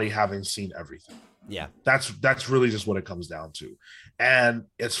everybody having seen everything. Yeah. That's really just what it comes down to. And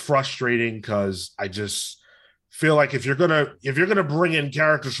it's frustrating because I just feel like if you're gonna bring in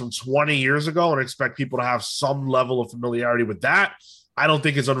characters from 20 years ago and expect people to have some level of familiarity with that, I don't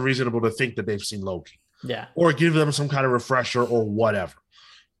think it's unreasonable to think that they've seen Loki. Yeah. Or give them some kind of refresher or whatever.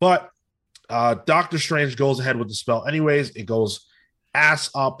 But Doctor Strange goes ahead with the spell anyways. It goes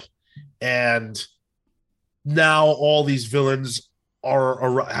ass up, and now all these villains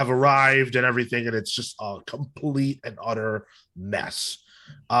have arrived and everything, and it's just a complete and utter mess.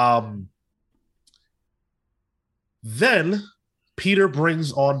 Then Peter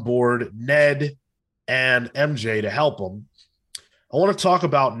brings on board Ned and MJ to help him. I want to talk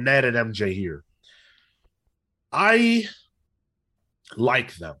about Ned and MJ here. I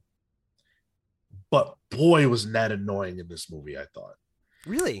like them, but boy, was Ned annoying in this movie, I thought.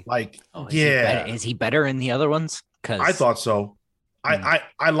 Really? Like, Is he better in the other ones? Because I thought so.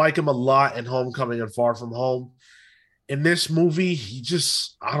 I like him a lot in Homecoming and Far From Home. In this movie, he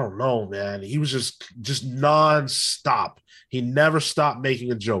just, I don't know, man. He was just nonstop. He never stopped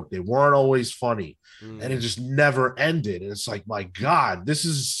making a joke. They weren't always funny. And it just never ended. And it's like, my God, this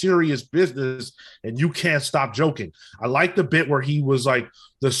is serious business, and you can't stop joking. I like the bit where he was like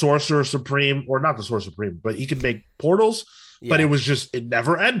the Sorcerer Supreme, or not the Sorcerer Supreme, but he could make portals. But it was just, it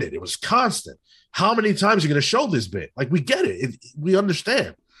never ended. It was constant. How many times are you going to show this bit? Like, we get it. We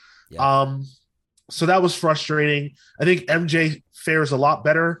understand. Yeah. So that was frustrating. I think MJ fares a lot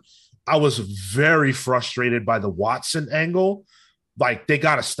better. I was very frustrated by the Watson angle. Like, they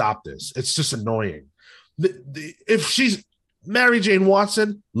got to stop this. It's just annoying. If she's Mary Jane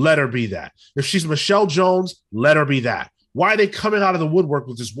Watson, let her be that. If she's Michelle Jones, let her be that. Why are they coming out of the woodwork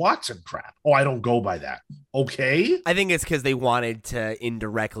with this Watson crap? Oh, I don't go by that. Okay. I think it's because they wanted to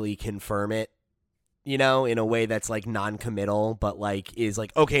indirectly confirm it, you know, in a way that's like non-committal, but like is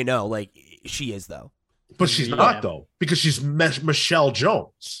like, okay, no, like she is though. But she's not though, because she's Michelle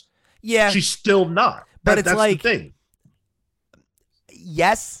Jones. Yeah. She's still not. But it's that's like, the thing.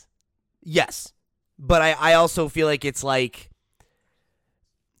 Yes. But I also feel like it's like,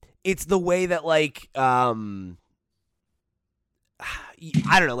 it's the way that like, I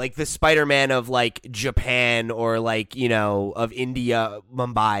don't know, like the Spider-Man of like Japan or like, you know, of India,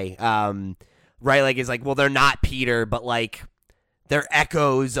 Mumbai, right? Like, it's like, well, they're not Peter, but like they're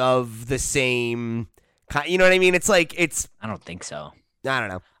echoes of the same kind, you know what I mean? It's like, I don't think so. I don't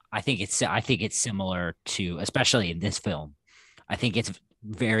know. I think it's similar to, especially in this film, I think it's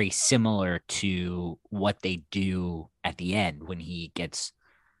very similar to what they do at the end when he gets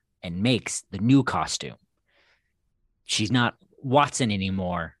and makes the new costume. She's not Watson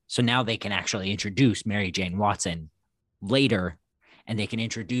anymore. So now they can actually introduce Mary Jane Watson later, and they can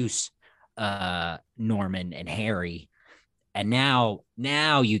introduce Norman and Harry. And now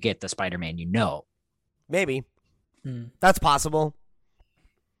you get the Spider-Man, you know. Maybe. That's possible.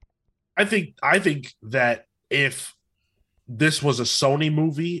 I think that if this was a Sony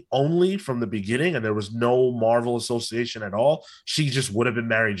movie only from the beginning and there was no Marvel association at all, she just would have been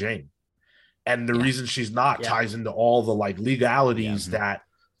Mary Jane. And the reason she's not ties into all the like legalities that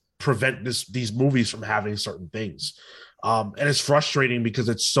prevent these movies from having certain things. And it's frustrating because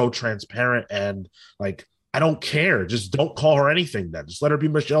it's so transparent, and like, I don't care. Just don't call her anything then. Just let her be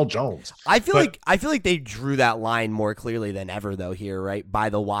Michelle Jones. I feel like they drew that line more clearly than ever though here, right? By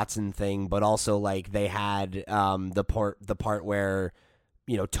the Watson thing, but also like they had the part where,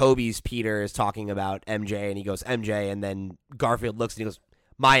 you know, Toby's Peter is talking about MJ and he goes MJ, and then Garfield looks and he goes,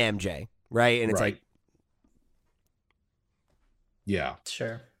 my MJ, right? And it's like, yeah.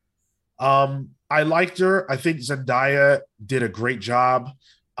 Sure. I liked her. I think Zendaya did a great job.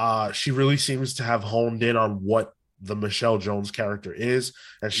 She really seems to have honed in on what the Michelle Jones character is,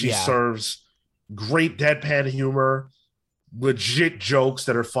 and she serves great deadpan humor, legit jokes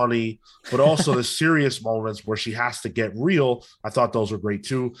that are funny, but also the serious moments where she has to get real. I thought those were great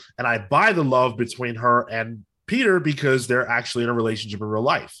too, and I buy the love between her and Peter because they're actually in a relationship in real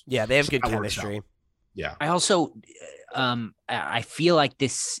life. Yeah, they have good chemistry. Yeah. I also, I feel like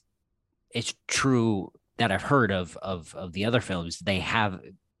this is true that I've heard of the other films. They have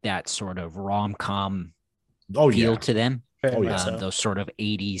that sort of rom-com feel to them. Those sort of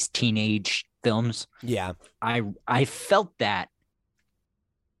 80s teenage films. Yeah. I felt that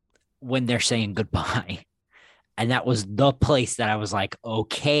when they're saying goodbye. And that was the place that I was like,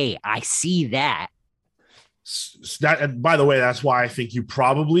 okay, I see that. And by the way, that's why I think you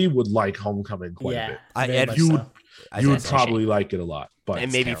probably would like Homecoming quite a bit. You would probably like it a lot. But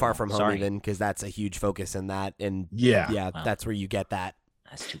and maybe Far From Home even, because that's a huge focus in that. And that's where you get that.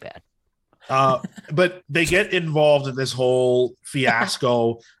 That's too bad. But they get involved in this whole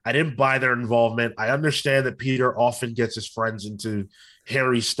fiasco. I didn't buy their involvement. I understand that Peter often gets his friends into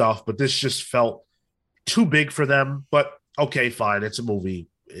hairy stuff, but this just felt too big for them. But okay, fine. It's a movie.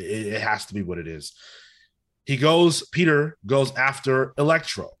 It has to be what it is. Peter goes after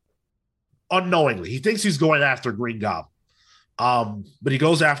Electro unknowingly. He thinks he's going after Green Goblin. But he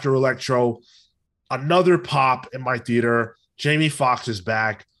goes after Electro. Another pop in my theater. Jamie Foxx is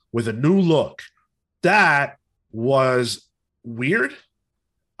back with a new look. That was weird.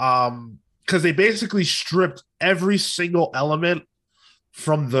 Because they basically stripped every single element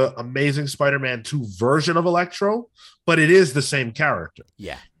from the Amazing Spider-Man 2 version of Electro, but it is the same character.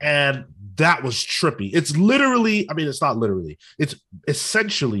 Yeah. And that was trippy. It's literally, I mean, it's not literally, it's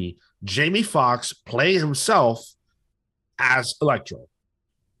essentially Jamie Foxx playing himself as Electro.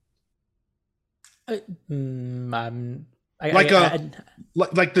 Like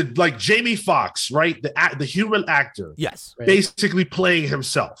Jamie Foxx, right? The human actor. Yes. Right. Basically playing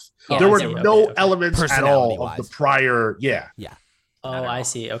himself. Oh, there I were see. no Okay. elements at all of the prior. Yeah. Oh, I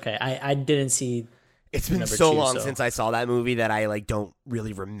see. Okay. I didn't see. It's been number so two, long so- since I saw that movie that I like don't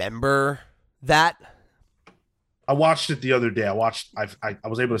really remember that. I watched it the other day. I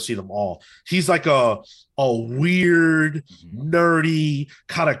was able to see them all. He's like a weird, nerdy,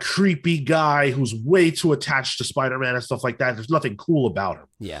 kind of creepy guy who's way too attached to Spider-Man and stuff like that. There's nothing cool about him.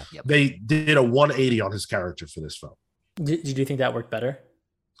 Yeah. They did a 180 on his character for this film. Did you think that worked better?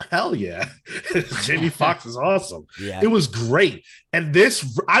 Hell yeah. Jamie Foxx is awesome. Yeah. It was great. And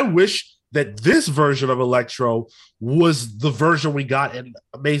I wish that this version of Electro was the version we got in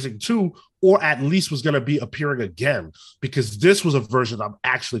Amazing 2, or at least was going to be appearing again, because this was a version I'm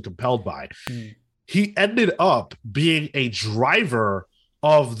actually compelled by. He ended up being a driver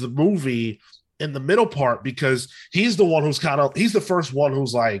of the movie in the middle part, because he's the one he's the first one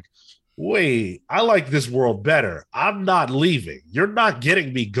who's like, wait, I like this world better. I'm not leaving. You're not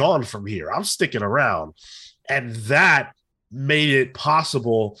getting me gone from here. I'm sticking around. And that made it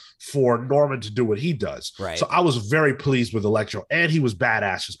possible for Norman to do what he does. Right. So I was very pleased with Electro, and he was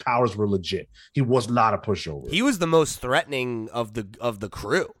badass. His powers were legit. He was not a pushover. He was the most threatening of the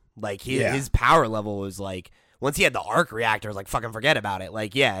crew. Like his power level was like, once he had the arc reactor, it was like, fucking forget about it.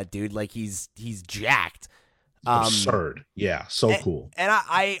 Like, yeah, dude, like he's jacked. Absurd. Yeah, so cool. And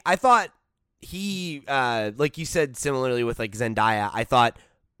I thought he like you said, similarly with like Zendaya, I thought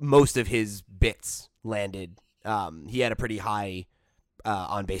most of his bits landed. He had a pretty high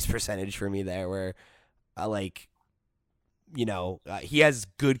on base percentage for me there, where he has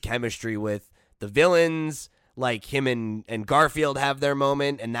good chemistry with the villains. Like him and Garfield have their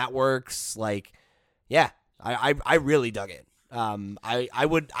moment, and that works. Like, yeah, I really dug it. I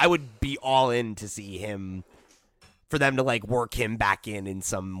would be all in to see him, for them to like work him back in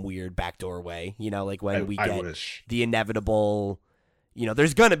some weird backdoor way. You know, like when we get the inevitable. You know,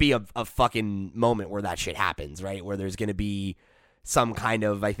 there's going to be a fucking moment where that shit happens, right? Where there's going to be some kind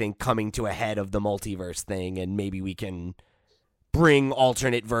of, I think, coming to a head of the multiverse thing, and maybe we can bring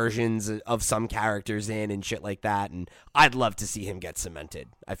alternate versions of some characters in and shit like that. And I'd love to see him get cemented.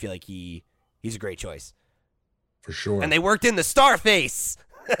 I feel like he's a great choice. For sure. And they worked in the Starface.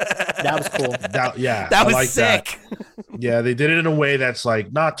 That was cool. That was like sick. That. Yeah, they did it in a way that's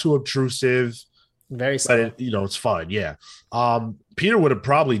like not too obtrusive. Very But subtle. it's fine. Yeah. Peter would have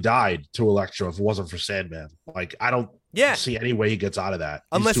probably died to Electro if it wasn't for Sandman. Like, I don't see any way he gets out of that.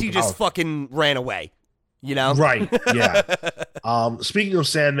 Unless he just fucking ran away, you know? Right. Yeah. Speaking of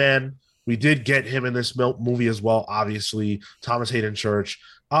Sandman, we did get him in this movie as well. Obviously, Thomas Hayden Church.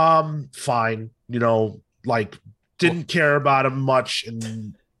 Fine. Didn't care about him much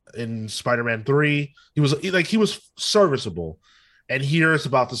in Spider-Man 3. He was serviceable. And here it's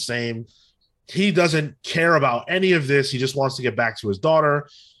about the same. He doesn't care about any of this. He just wants to get back to his daughter,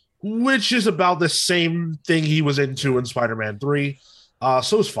 which is about the same thing he was into in Spider-Man 3.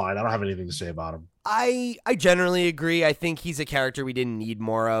 So it's fine. I don't have anything to say about him. I generally agree. I think he's a character we didn't need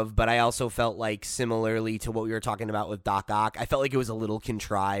more of, but I also felt like, similarly to what we were talking about with Doc Ock, I felt like it was a little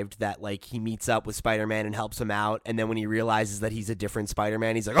contrived that like he meets up with Spider-Man and helps him out, and then when he realizes that he's a different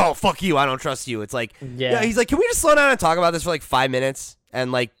Spider-Man, he's like, "Oh, fuck you, I don't trust you." It's like, yeah, he's like, "Can we just slow down and talk about this for like 5 minutes?"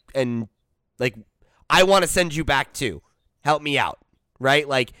 And I want to send you back too. Help me out, right?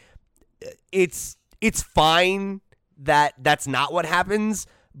 Like, it's fine that that's not what happens.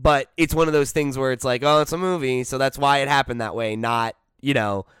 But it's one of those things where it's like, oh, it's a movie, so that's why it happened that way, not,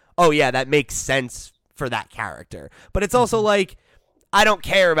 oh, yeah, that makes sense for that character. But it's also like, I don't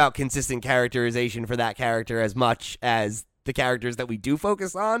care about consistent characterization for that character as much as the characters that we do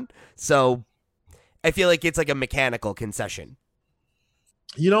focus on. So I feel like it's like a mechanical concession.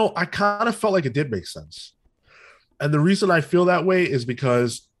 I kind of felt like it did make sense. And the reason I feel that way is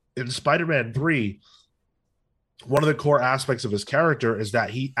because in Spider-Man 3, one of the core aspects of his character is that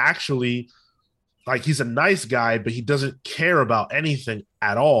he actually, he's a nice guy, but he doesn't care about anything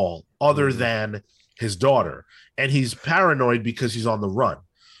at all other than his daughter, and he's paranoid because he's on the run.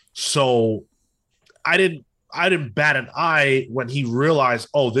 So I didn't bat an eye when he realized,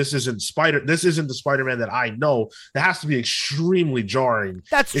 oh, this isn't the Spider-Man that I know. That has to be extremely jarring.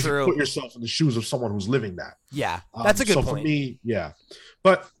 That's if true. You put yourself in the shoes of someone who's living that. Yeah, that's a good point. For me, yeah.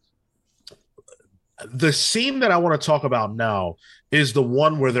 But the scene that I want to talk about now is the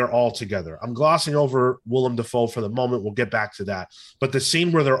one where they're all together. I'm glossing over Willem Dafoe for the moment. We'll get back to that. But the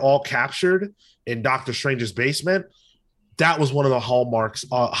scene where they're all captured in Doctor Strange's basement, that was one of the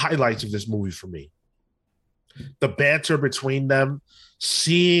highlights of this movie for me. The banter between them,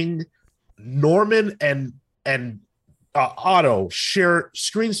 seeing Norman and Otto share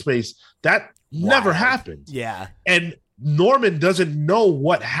screen space, that never happened. Yeah. And Norman doesn't know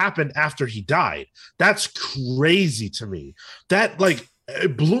what happened after he died. That's crazy to me. That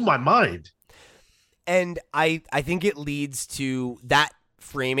it blew my mind. And I think it leads to that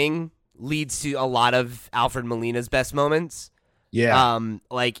framing leads to a lot of Alfred Molina's best moments. Yeah.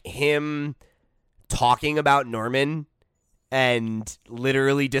 Like him talking about Norman and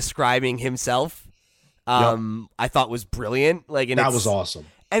literally describing himself. I thought was brilliant. That was awesome.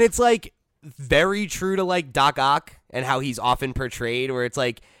 And it's like very true to like Doc Ock and how he's often portrayed, where it's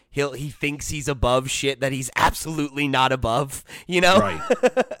like he thinks he's above shit that he's absolutely not above, Right.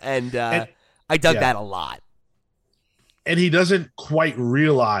 and I dug that a lot. And he doesn't quite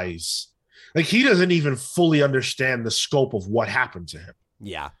realize, he doesn't even fully understand the scope of what happened to him.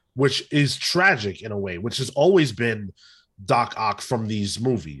 Yeah. Which is tragic in a way, which has always been Doc Ock from these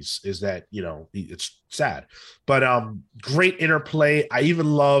movies, is that, it's sad. But great interplay. I even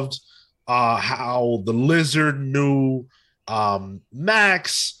loved how the Lizard knew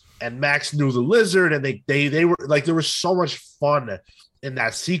Max, and Max knew the Lizard, and they were like, there was so much fun in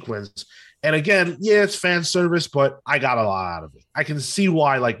that sequence. And again, yeah, it's fan service, but I got a lot out of it. I can see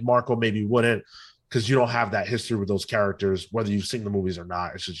why Marco maybe wouldn't, because you don't have that history with those characters, whether you've seen the movies or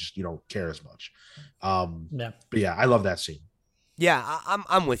not. It's just you don't care as much. But yeah, I love that scene. Yeah,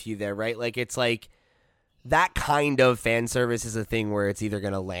 I'm with you there, right? It's like that kind of fan service is a thing where it's either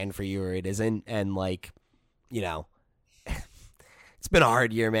going to land for you or it isn't. And it's been a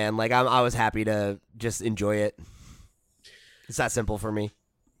hard year, man. I was happy to just enjoy it. It's that simple for me.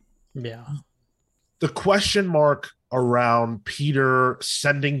 Yeah. The question mark around Peter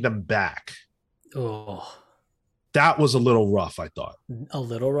sending them back. Oh, that was a little rough. I thought a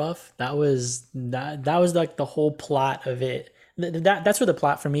little rough. That was like the whole plot of it. That's where the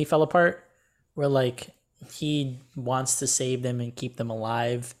plot for me fell apart. Where he wants to save them and keep them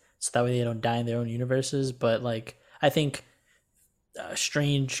alive, so that way they don't die in their own universes. But I think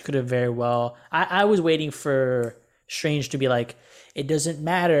Strange could have very well. I was waiting for Strange to be like, it doesn't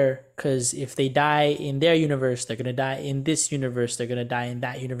matter, because if they die in their universe, they're gonna die in this universe. They're gonna die in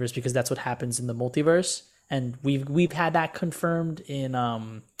that universe, because that's what happens in the multiverse. And we've had that confirmed in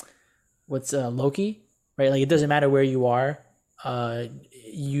Loki, right? It doesn't matter where you are.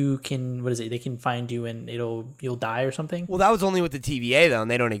 You can, what is it? They can find you and you'll die or something. Well, that was only with the TVA though, and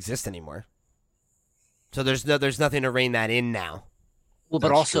they don't exist anymore. So there's nothing to rein that in now. Well,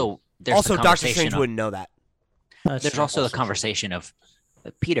 but also Doctor Strange wouldn't know that. There's also the conversation of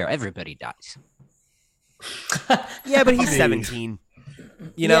Peter. Everybody dies. Yeah, but he's 17.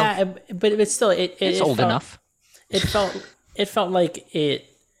 Yeah, but it's still it's old enough. It felt like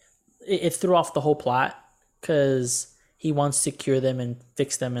it threw off the whole plot, because he wants to cure them and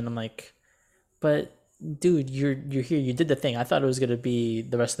fix them, and I'm like, but dude, you're here. You did the thing. I thought it was gonna be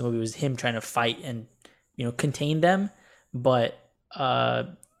the rest of the movie was him trying to fight and contain them, but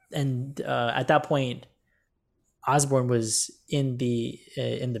at that point, Osborn was in the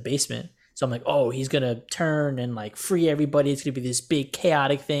basement. So I'm like, oh, he's gonna turn and free everybody. It's gonna be this big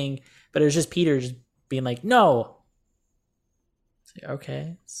chaotic thing. But it was just Peter just being like, no. It's like,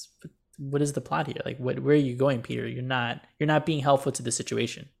 okay, but what is the plot here? Where are you going, Peter? You're not being helpful to the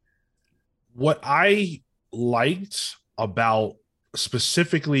situation. What I liked about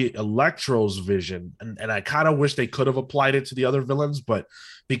specifically Electro's vision, and I kind of wish they could have applied it to the other villains, but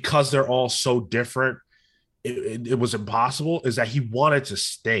because they're all so different, it was impossible, is that he wanted to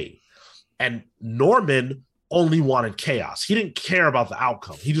stay. And Norman only wanted chaos. He didn't care about the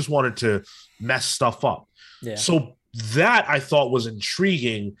outcome. He just wanted to mess stuff up. Yeah. So that I thought was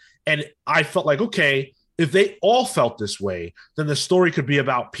intriguing. And I felt like, okay, if they all felt this way, then the story could be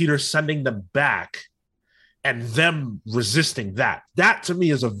about Peter sending them back and them resisting that. That to me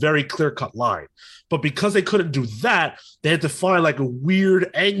is a very clear-cut line. But because they couldn't do that, they had to find a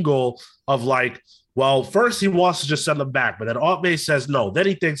weird angle of well, first he wants to just send them back, but then Aunt May says no. Then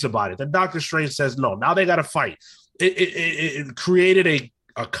he thinks about it. Then Doctor Strange says no. Now they got to fight. It created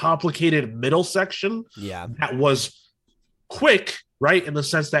a complicated middle section Yeah. that was quick, right? In the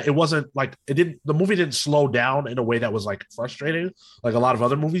sense that it wasn't like the movie didn't slow down in a way that was like frustrating, like a lot of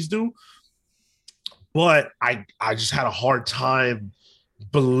other movies do. But I just had a hard time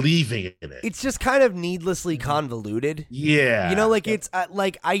believing in it. It's just kind of needlessly convoluted. Yeah. You know, like it's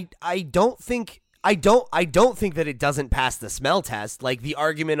like I don't think that it doesn't pass the smell test. Like the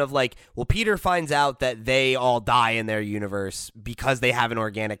argument of like, well, Peter finds out that they all die in their universe because they have an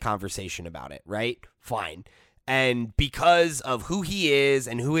organic conversation about it, right? Fine. And because of who he is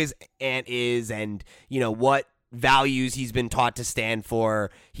and who his aunt is and, you know, what values he's been taught to stand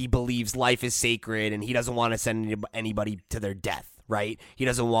for, he believes life is sacred and he doesn't want to send anybody to their death, right? He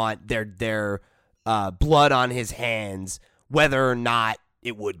doesn't want their blood on his hands, whether or not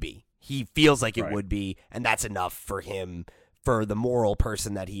it would be. He feels like it would be, and that's enough for him, for the moral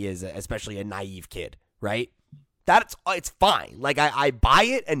person that he is, especially a naive kid, right? It's fine. Like, I buy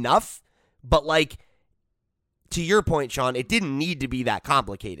it enough, but, like, to your point, Sean, it didn't need to be that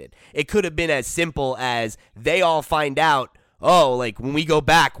complicated. It could have been as simple as they all find out, oh, like, when we go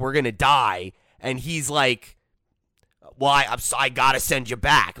back, we're going to die, and he's like, well, I gotta send you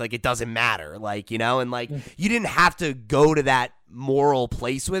back. Like, it doesn't matter. Like, you know, and like, you didn't have to go to that moral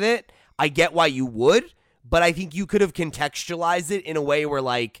place with it. I get why you would, but I think you could have contextualized it in a way where,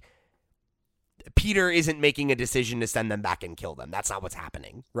 like, Peter isn't making a decision to send them back and kill them. That's not what's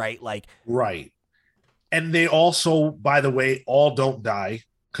happening, right? Like, right. And they also, by the way, all don't die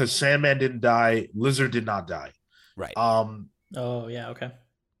because Sandman didn't die. Lizard did not die. right. Oh, yeah, okay.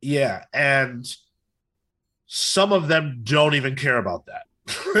 Yeah, and some of them don't even care about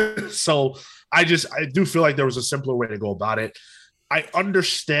that. So I do feel like there was a simpler way to go about it. I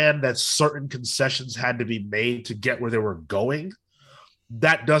understand that certain concessions had to be made to get where they were going.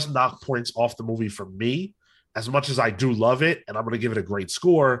 That does knock points off the movie for me. As much as I do love it, and I'm going to give it a great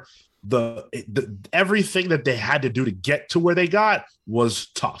score, the everything that they had to do to get to where they got was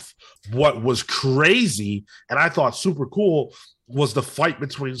tough. What was crazy, and I thought super cool, was the fight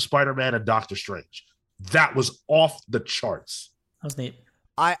between Spider-Man and Doctor Strange. That was off the charts. That was neat.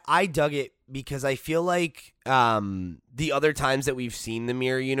 I dug it because I feel like the other times that we've seen the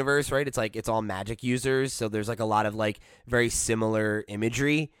Mirror Universe, right? It's like it's all magic users, so there's like a lot of like very similar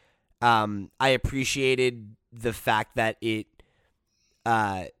imagery. I appreciated the fact that it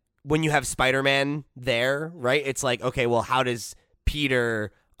when you have Spider-Man there, right? It's like, okay, well, how does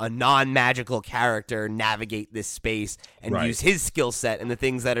Peter, a non-magical character, navigate this space and use his skill set and the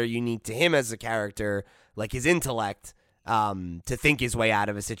things that are unique to him as a character, like his intellect, to think his way out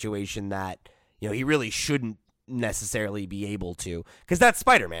of a situation that, you know, he really shouldn't necessarily be able to, because that's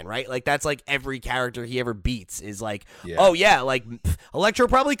Spider-Man, right? Like, that's like every character he ever beats is like, oh yeah, like Electro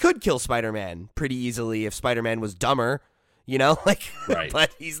probably could kill Spider-Man pretty easily if Spider-Man was dumber, you know, like,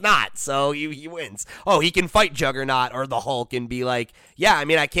 but he's not, so he wins. Oh, he can fight Juggernaut or the Hulk and be like, yeah, I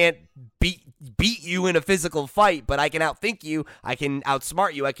mean, I can't beat you in a physical fight, but I can outthink you, I can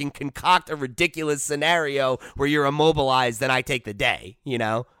outsmart you, I can concoct a ridiculous scenario where you're immobilized and I take the day, you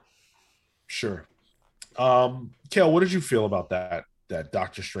know? Sure. Kale, what did you feel about that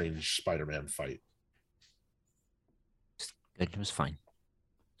Doctor Strange Spider-Man fight? Good. It was fine.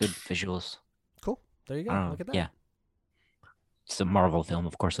 Good visuals. Cool. There you go. Look at that. Yeah. It's a Marvel film.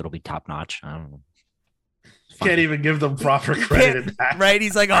 Of course, it'll be top notch. I don't know. Can't even give them proper credit in that. Right?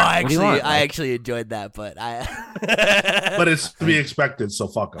 He's like, oh, I actually enjoyed that, but but it's to be expected, so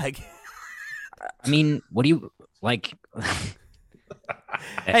fuck them. I mean, what do you like?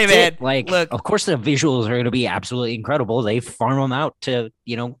 Hey man, like, look, of course the visuals are going to be absolutely incredible. They farm them out to,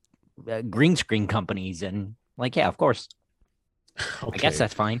 you know, green screen companies, and like, yeah, of course. Okay. I guess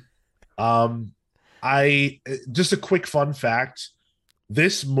that's fine. Just a quick fun fact.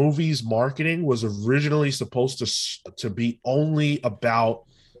 This movie's marketing was originally supposed to be only about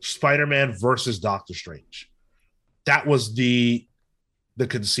Spider-Man versus Doctor Strange. That was the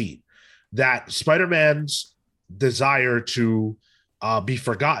conceit, that Spider-Man's desire to be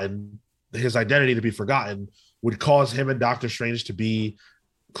forgotten, his identity to be forgotten, would cause him and Doctor Strange to be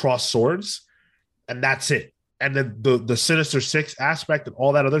cross swords, and that's it. And then the Sinister Six aspect and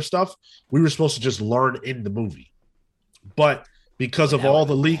all that other stuff, we were supposed to just learn in the movie. But because of all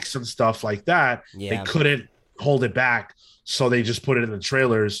the leaks and stuff like that, they couldn't hold it back, so they just put it in the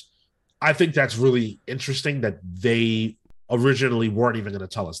trailers. I think that's really interesting that they originally weren't even going to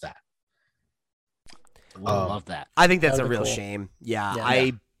tell us that. I love that. I think that's a real shame.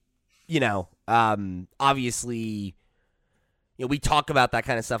 Yeah. Obviously, you know, we talk about that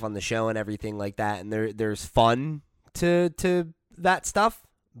kind of stuff on the show and everything like that, and there's fun to that stuff,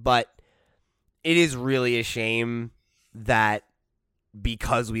 but it is really a shame that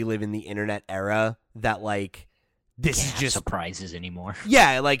because we live in the internet era that like this Can't is have just surprises anymore.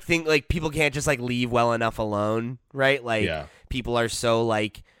 yeah, like think like people can't just like leave well enough alone, right? Like Yeah. people are so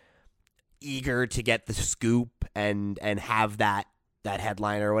like eager to get the scoop and have that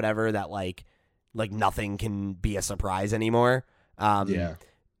headline or whatever that like nothing can be a surprise anymore. Yeah.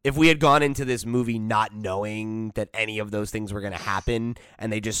 If we had gone into this movie not knowing that any of those things were going to happen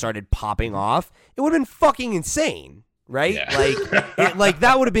and they just started popping off, it would have been fucking insane, right? Yeah. Like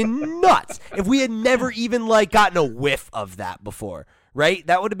that would have been nuts if we had never even like gotten a whiff of that before, right?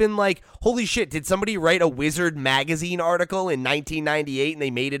 That would have been like, holy shit, did somebody write a Wizard magazine article in 1998 and they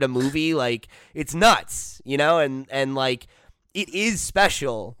made it a movie? Like, it's nuts, you know? And like, it is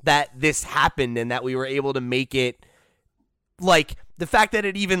special that this happened and that we were able to make it, like, the fact that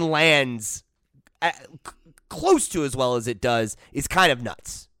it even lands close to as well as it does is kind of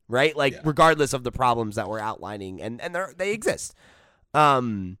nuts, right? Like, regardless of the problems that we're outlining, and they exist.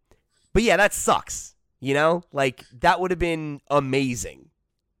 But yeah, that sucks, you know? Like, that would have been amazing.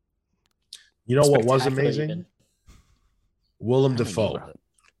 You know what was Spectacular amazing? even. Willem I don't Dafoe.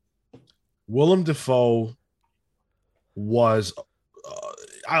 know. Willem Dafoe was,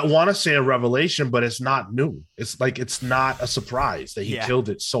 I want to say a revelation, but it's not new. It's like, it's not a surprise that he killed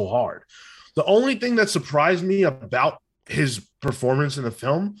it so hard. The only thing that surprised me about his performance in the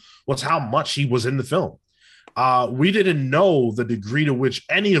film was how much he was in the film. We didn't know the degree to which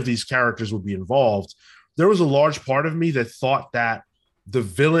any of these characters would be involved. There was a large part of me that thought that the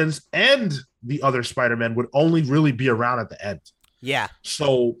villains and the other Spider-Man would only really be around at the end. Yeah.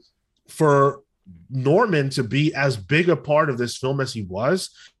 So for Norman to be as big a part of this film as he was,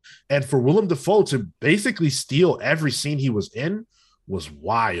 and for Willem Dafoe to basically steal every scene he was in, was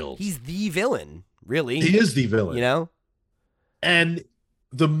wild. He's the villain, really. He is the villain. You know? And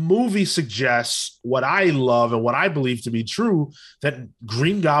the movie suggests what I love and what I believe to be true, that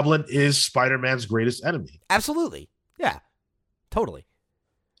Green Goblin is Spider-Man's greatest enemy. Absolutely. Yeah. Totally.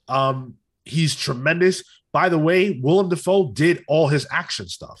 He's tremendous. By the way, Willem Dafoe did all his action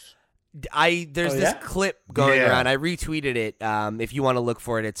stuff. There's this clip going around. I retweeted it. If you want to look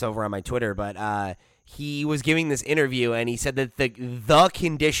for it, it's over on my Twitter. But he was giving this interview, and he said that the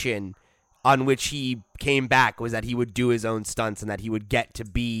condition on which he came back was that he would do his own stunts and that he would get to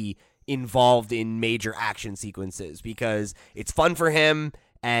be involved in major action sequences because it's fun for him,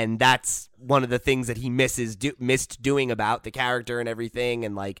 and that's one of the things that he missed doing about the character and everything.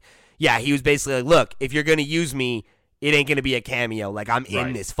 And like, yeah, he was basically like, look, if you're gonna use me, it ain't gonna be a cameo. Like, I'm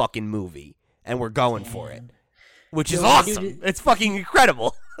in this fucking movie, and we're going for it, which is awesome. Dude, it's fucking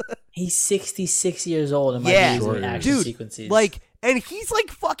incredible. He's 66 years old and might be using action dude, sequences. like, and he's like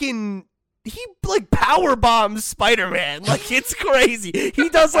fucking. He like power bombs Spider-Man. Like, it's crazy. He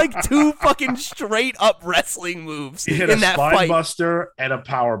does like 2 fucking straight up wrestling moves He hit in a that spine fight. buster and a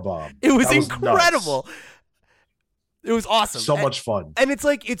power bomb. It was That incredible. nuts. It was awesome. So much fun. And it's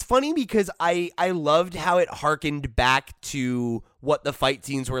like, it's funny because I loved how it harkened back to what the fight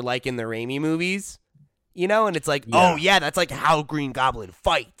scenes were like in the Raimi movies. You know, and it's like, oh yeah, that's like how Green Goblin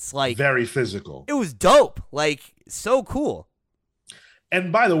fights. Like, very physical. It was dope. Like, so cool.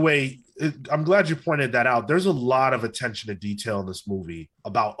 And by the way, I'm glad you pointed that out. There's a lot of attention to detail in this movie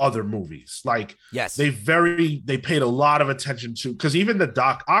about other movies. Like, yes, they paid a lot of attention to, because even the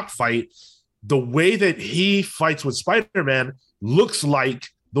Doc Ock fight, the way that he fights with Spider-Man looks like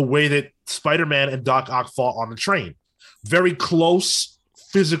the way that Spider-Man and Doc Ock fought on the train. Very close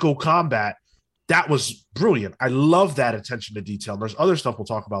physical combat. That was brilliant. I love that attention to detail. And there's other stuff we'll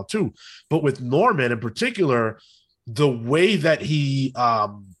talk about too. But with Norman in particular, the way that he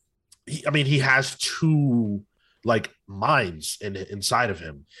has 2 like minds inside of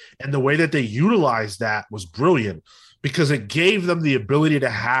him, and the way that they utilized that was brilliant, because it gave them the ability to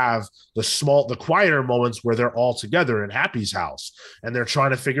have the quieter moments where they're all together in Happy's house and they're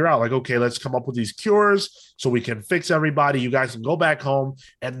trying to figure out, like, okay, let's come up with these cures so we can fix everybody. You guys can go back home,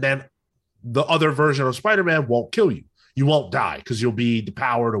 and then the other version of Spider-Man won't kill you. You won't die because you'll be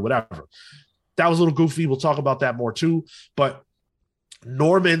depowered or whatever. That was a little goofy. We'll talk about that more too. But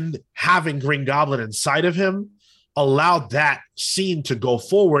Norman having Green Goblin inside of him allowed that scene to go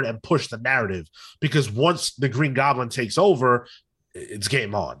forward and push the narrative, because once the Green Goblin takes over, it's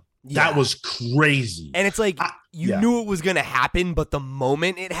game on. Yeah. That was crazy. And it's like, you knew it was going to happen, but the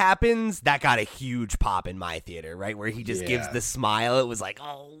moment it happens, that got a huge pop in my theater, right? Where he just gives the smile. It was like,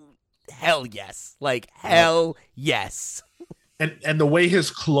 oh, hell yes. Like, hell yes. And the way his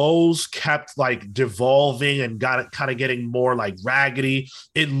clothes kept like devolving and got it kind of getting more like raggedy.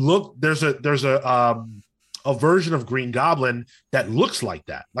 It looked, there's a version of Green Goblin that looks like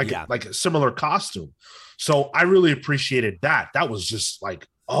that, like a similar costume. So I really appreciated that. That was just like,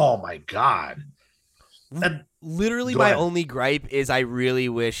 oh my God. And Literally, go my ahead. only gripe is I really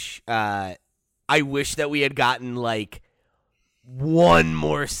wish, I wish that we had gotten like one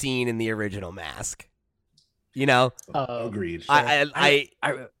more scene in the original Mask. You know, Agreed. I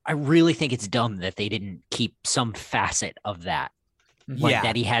really think it's dumb that they didn't keep some facet of that. Like Yeah.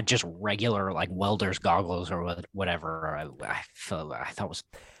 that he had just regular like welder's goggles or whatever. I thought was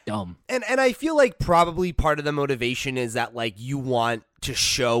dumb. And I feel like probably part of the motivation is that like you want to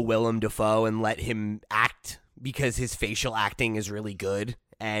show Willem Dafoe and let him act because his facial acting is really good.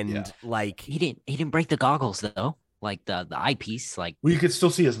 And like He didn't break the goggles though. Like the eyepiece, like well, you could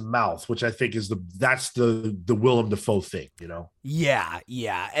still see his mouth, which I think is the Willem Dafoe thing, you know?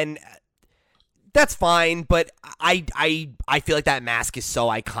 yeah, and that's fine. But I feel like that mask is so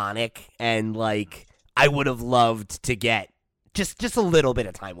iconic, and like I would have loved to get just a little bit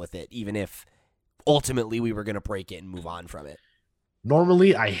of time with it, even if ultimately we were gonna break it and move on from it.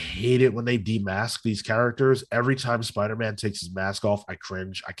 Normally, I hate it when they demask these characters. Every time Spider-Man takes his mask off, I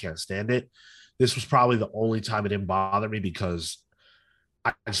cringe. I can't stand it. This was probably the only time it didn't bother me because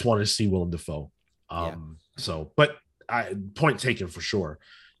I just wanted to see Willem Dafoe. So, but point taken for sure.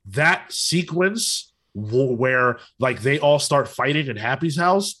 That sequence where like they all start fighting in Happy's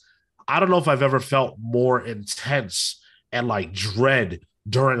house, I don't know if I've ever felt more intense and like dread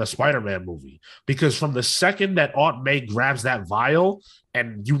during a Spider-Man movie, because from the second that Aunt May grabs that vial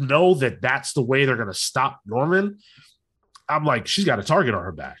and you know that that's the way they're going to stop Norman, I'm like, she's got a target on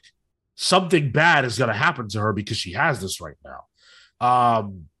her back. Something bad is going to happen to her because she has this right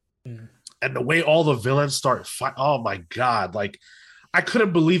now. And the way all the villains start fight, oh my God, like I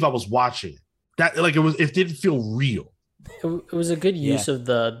couldn't believe I was watching it. That like it didn't feel real. It was a good use of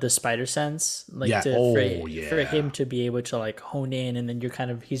the spider sense, like for him to be able to like hone in, and then you're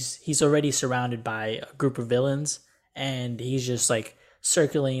kind of he's already surrounded by a group of villains, and he's just like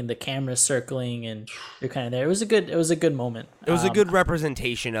circling, the camera circling, and you're kind of there. It was a good moment. It was a good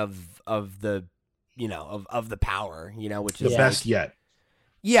representation of the, you know, of the power, you know, which is the best yet.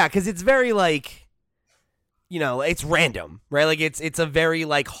 Yeah, because it's very like, you know, it's random, right? Like it's a very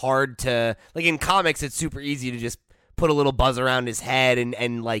like hard to like in comics. It's super easy to just put a little buzz around his head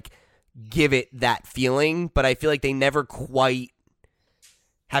and like give it that feeling, but I feel like they never quite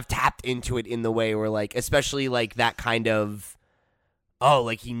have tapped into it in the way where like, especially like that kind of, oh,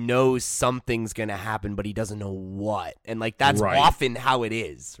 like he knows something's gonna happen, but he doesn't know what, and like that's often how it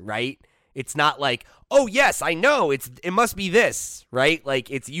is, right? It's not like, oh yes, I know it must be this, right? Like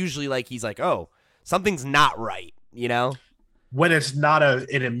it's usually like he's like, oh, something's not right, you know? When it's not an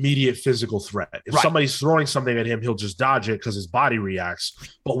immediate physical threat. If somebody's throwing something at him, he'll just dodge it because his body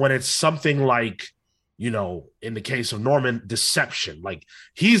reacts. But when it's something like, you know, in the case of Norman, deception, like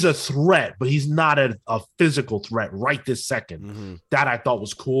he's a threat, but he's not a physical threat right this second. Mm-hmm. That I thought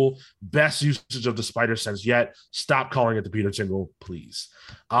was cool. Best usage of the spider sense yet. Stop calling it the Peter Tingle, please.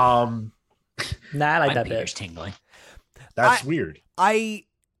 Nah, I like that Peter's bit. tingling. That's weird.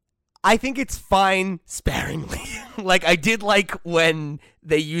 I think it's fine sparingly. Like I did like when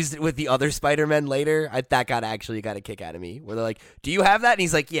they used it with the other Spider-Man later. That got a kick out of me. Where they're like, "Do you have that?" And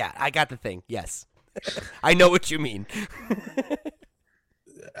he's like, "Yeah, I got the thing. Yes, I know what you mean."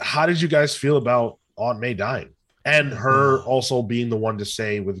 How did you guys feel about Aunt May dying and her also being the one to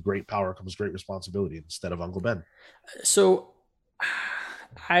say, "With great power comes great responsibility," instead of Uncle Ben? So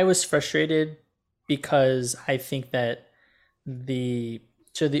I was frustrated because I think that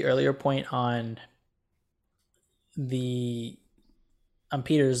to the earlier point on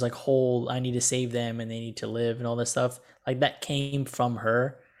Peter's like whole I need to save them and they need to live and all this stuff, like that came from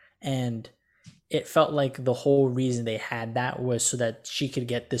her, and it felt like the whole reason they had that was so that she could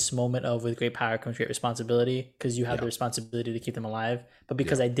get this moment of with great power comes great responsibility, because you have the responsibility to keep them alive. But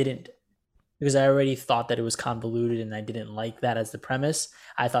because because I already thought that it was convoluted and I didn't like that as the premise,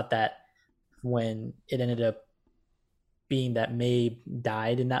 I thought that when it ended up being that May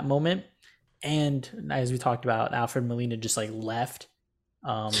died in that moment, and as we talked about, Alfred Molina just like left,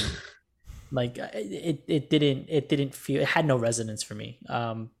 like it didn't feel, it had no resonance for me.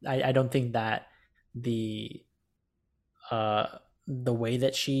 I don't think that the way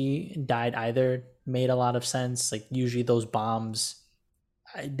that she died either made a lot of sense. Like usually those bombs,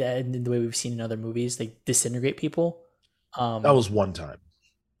 the way we've seen in other movies, they disintegrate people. That was one time.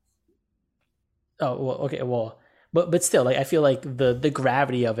 Oh, well, okay, well, but still, like I feel like the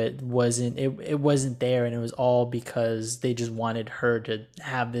gravity of it wasn't there, and it was all because they just wanted her to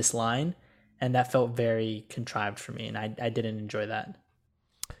have this line, and that felt very contrived for me, and I didn't enjoy that.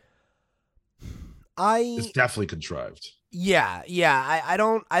 It's definitely contrived. I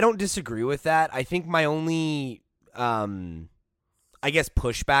don't disagree with that. I think my only I guess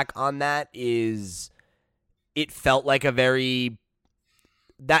pushback on that is it felt like that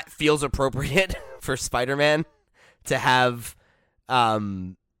feels appropriate for Spider-Man to have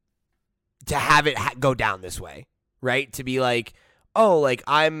it go down this way, right? To be like, oh, like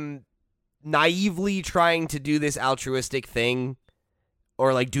I'm naively trying to do this altruistic thing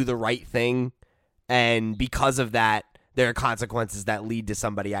or like do the right thing, and because of that there are consequences that lead to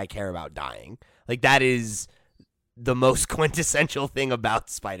somebody I care about dying. Like that is the most quintessential thing about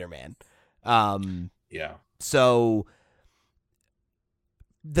Spider-Man. Yeah. So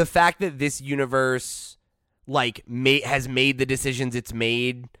the fact that this universe like has made the decisions it's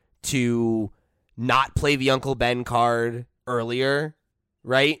made to not play the Uncle Ben card earlier,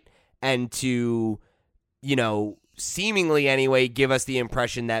 right? And to, seemingly anyway, give us the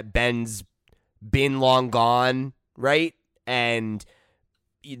impression that Ben's been long gone, right? And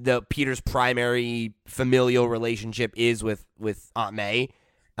the Peter's primary familial relationship is with Aunt May.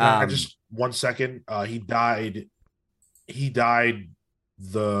 Just 1 second. He died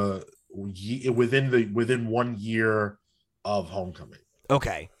within 1 year of Homecoming.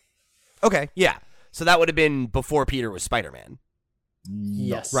 Okay, yeah. So that would have been before Peter was Spider-Man.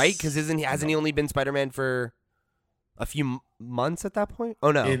 Yes. Right? Because hasn't he only been Spider-Man for a few months at that point?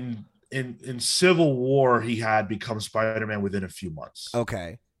 Oh no. In Civil War, he had become Spider-Man within a few months.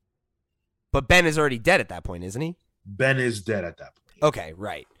 Okay. But Ben is already dead at that point, isn't he? Ben is dead at that point. Okay,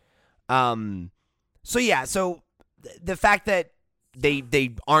 right. So yeah, so the fact that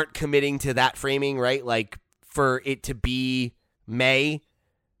they aren't committing to that framing, right? Like for it to be May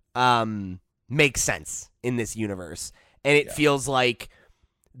makes sense in this universe. And it feels like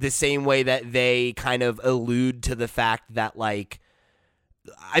the same way that they kind of allude to the fact that, like,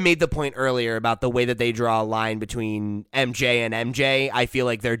 I made the point earlier about the way that they draw a line between MJ and MJ. I feel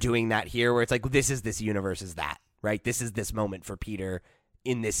like they're doing that here where it's like, this universe is that, right? This is this moment for Peter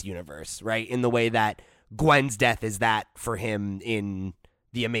in this universe, right? In the way that Gwen's death is that for him in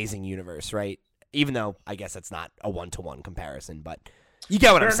the Amazing Universe, right? Even though I guess that's not a one-to-one comparison, but you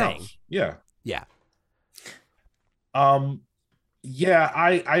get what I'm saying. Yeah. Yeah. Yeah,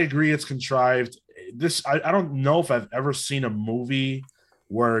 I agree it's contrived. I don't know if I've ever seen a movie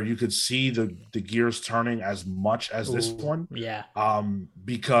where you could see the gears turning as much as this one. Yeah.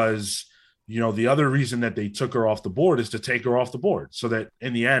 Because the other reason that they took her off the board is to take her off the board so that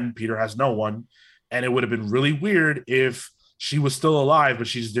in the end Peter has no one, and it would have been really weird if she was still alive but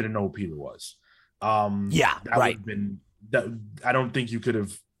she just didn't know who Peter was. Yeah, that right. Would have been that. I don't think you could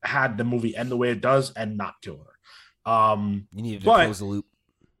have had the movie end the way it does and not kill her. You needed to close the loop.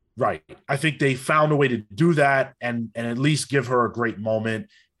 Right. I think they found a way to do that and at least give her a great moment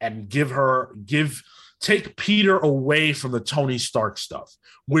and take Peter away from the Tony Stark stuff,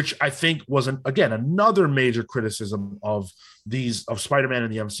 which I think was another major criticism of Spider-Man in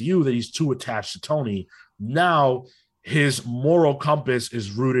the MCU, that he's too attached to Tony. Now his moral compass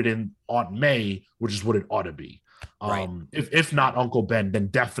is rooted in Aunt May, which is what it ought to be. Right. If not Uncle Ben, then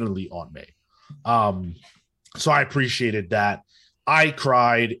definitely Aunt May. So I appreciated that. I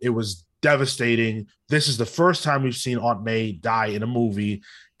cried. It was devastating. This is the first time we've seen Aunt May die in a movie,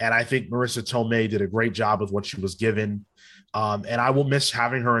 and I think Marissa Tomei did a great job with what she was given. And I will miss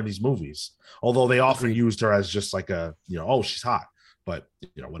having her in these movies, although they often used her as just like oh, she's hot, but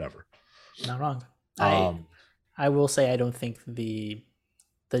whatever. Not wrong. I will say I don't think the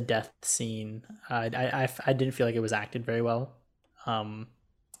death scene. I didn't feel like it was acted very well.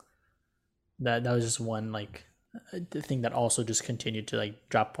 That was just one the thing that also just continued to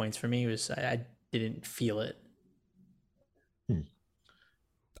drop points for me. Was I didn't feel it.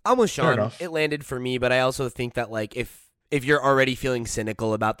 I'm with Sean. It landed for me, but I also think that if you're already feeling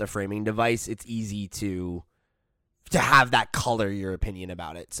cynical about the framing device, it's easy to have that color your opinion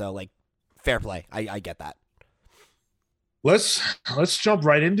about it. So fair play. I get that. Let's jump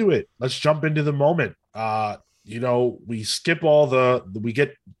right into it. Let's jump into the moment. We skip all we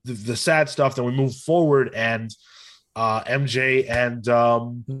get the sad stuff, then we move forward, and MJ and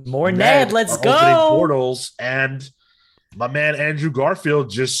more Ned. Let's go portals, and my man Andrew Garfield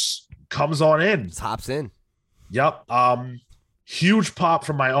just comes on in, just hops in. Yep. Huge pop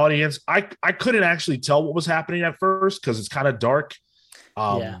from my audience. I couldn't actually tell what was happening at first because it's kind of dark.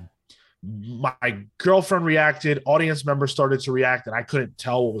 My girlfriend reacted, audience members started to react, and I couldn't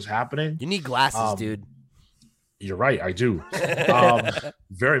tell what was happening. You need glasses, dude. You're right, I do.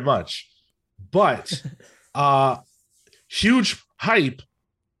 Very much. But huge hype.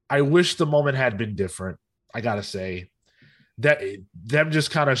 I wish the moment had been different. I gotta say that them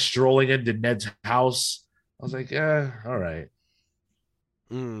just kind of strolling into Ned's house, I was like, all right.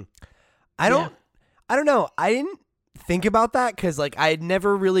 I don't know. I didn't think about that because like I had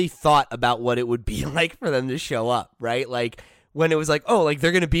never really thought about what it would be like for them to show up, right? Like when it was like, oh, like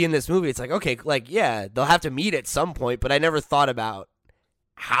they're gonna be in this movie. It's like, okay, like yeah, they'll have to meet at some point, but I never thought about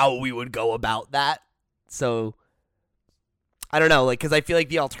how we would go about that. So I don't know, like because I feel like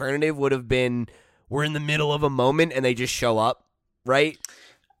the alternative would have been we're in the middle of a moment and they just show up, right?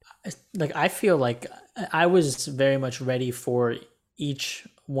 Like I feel like I was very much ready for each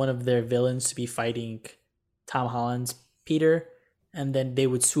one of their villains to be fighting Tom Holland's Peter, and then they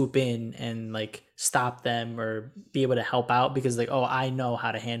would swoop in and like stop them or be able to help out because like, oh, I know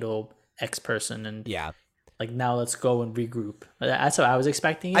how to handle X person, and Yeah. like now let's go and regroup. That's what I was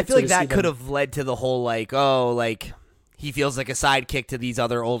expecting. I feel like that could have led to the whole like, oh, like he feels like a sidekick to these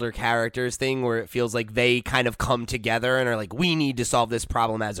other older characters thing where it feels like they kind of come together and are like, we need to solve this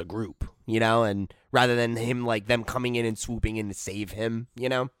problem as a group, you know, and rather than him like them coming in and swooping in to save him, you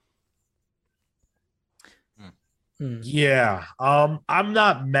know? Yeah. I'm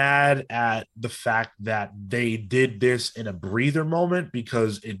not mad at the fact that they did this in a breather moment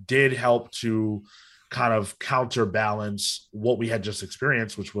because it did help to kind of counterbalance what we had just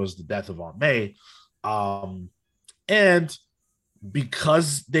experienced, which was the death of Aunt May. And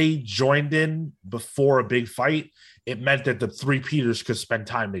because they joined in before a big fight, it meant that the three Peters could spend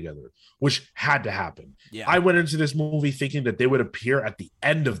time together, which had to happen. Yeah. I went into this movie thinking that they would appear at the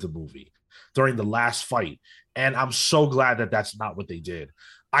end of the movie during the last fight. And I'm so glad that that's not what they did.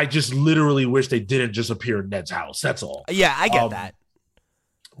 I just literally wish they didn't just appear in Ned's house. That's all. Yeah, I get that.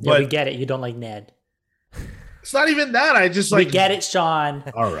 Yeah, we get it. You don't like Ned. It's not even that. I just like we get it, Sean.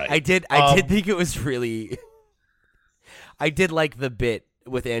 All right. I did think it was really I did like the bit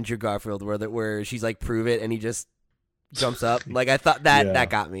with Andrew Garfield where she's like, prove it, and he just jumps up. Like I thought that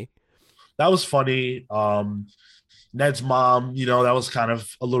got me. That was funny. Ned's mom, you know, that was kind of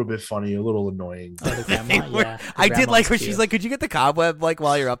a little bit funny, a little annoying. Oh, the grandma, yeah. I did like when she's like, could you get the cobweb like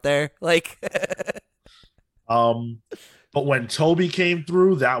while you're up there? Like but when Toby came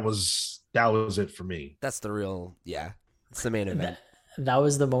through, that was it for me. That's the real it's the main event. That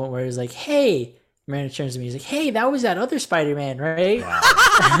was the moment where he's like, hey, Miranda turns to me, he's like, hey, that was that other Spider-Man, right?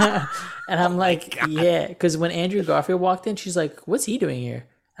 Wow. And I'm like, yeah, because when Andrew Garfield walked in, she's like, what's he doing here?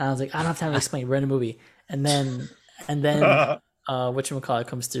 And I was like, I don't have time to explain, we're in a movie. And then whatchamacallit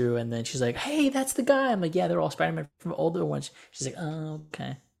comes through, and then she's like, hey, that's the guy. I'm like, yeah, they're all Spider-Man from older ones. She's like, oh,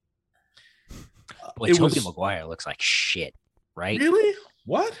 okay. Boy, Tobey Maguire looks like shit, right? Really?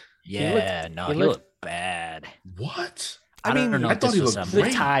 What? Yeah, he looked bad. What? I don't know. I thought he looked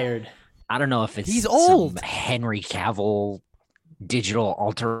great. Tired. I don't know if it's he's old Henry Cavill digital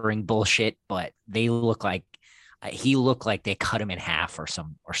altering bullshit, but they look like he looked like they cut him in half or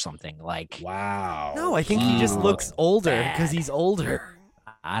something. Like, wow. No, I think he just looks older because he's older.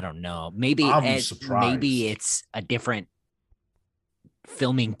 I don't know. Maybe maybe it's a different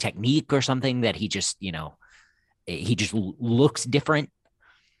filming technique or something that he just looks different.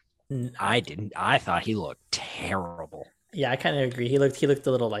 I thought he looked terrible. Yeah, I kind of agree. He looked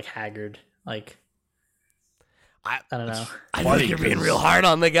a little like haggard. Like I don't know. I think you're being real hard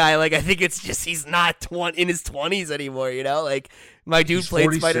on the guy. Like I think it's just he's not in his 20s anymore. You know, like my dude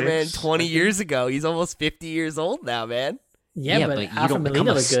played Spider-Man 20 years ago. He's almost 50 years old now, man. Yeah, but Alfred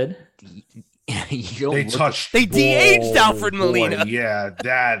Molina looked good. They de-aged Alfred Molina. Yeah,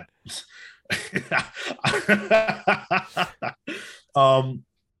 that.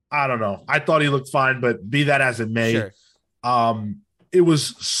 I don't know. I thought he looked fine, but be that as it may, sure. It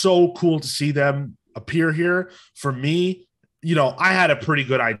was so cool to see them appear here. For me, you know, I had a pretty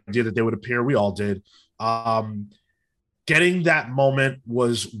good idea that they would appear. We all did. Getting that moment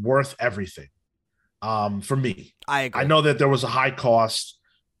was worth everything. For me, I agree. I know that there was a high cost,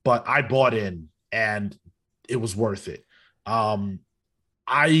 but I bought in and it was worth it. I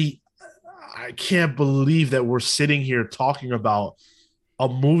can't believe that we're sitting here talking about a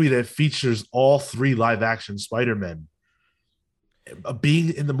movie that features all three live action Spider-Men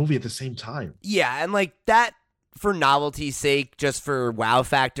being in the movie at the same time. Yeah, and like that for novelty's sake, just for wow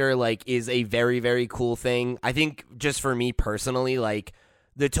factor, like is a very, very cool thing. I think just for me personally, like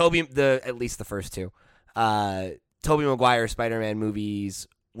at least the first two, Tobey Maguire Spider-Man movies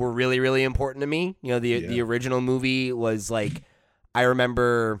were really, really important to me. You know, the original movie was like, I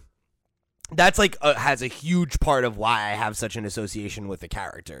remember that's like has a huge part of why I have such an association with the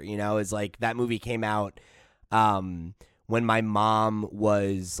character, you know, is like that movie came out when my mom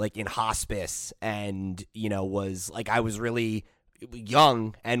was like in hospice and, you know, was like I was really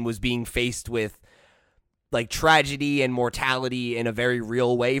young and was being faced with like tragedy and mortality in a very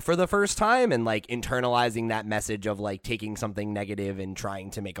real way for the first time, and like internalizing that message of like taking something negative and trying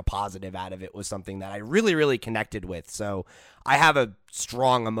to make a positive out of it was something that I really, really connected with. So I have a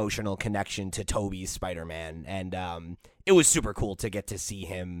strong emotional connection to Tobey's Spider-Man, and it was super cool to get to see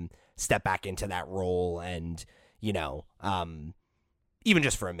him step back into that role, and even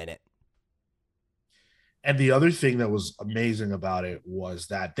just for a minute. And the other thing that was amazing about it was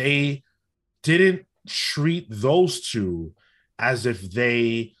that they didn't treat those two as if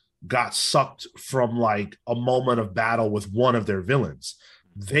they got sucked from like a moment of battle with one of their villains.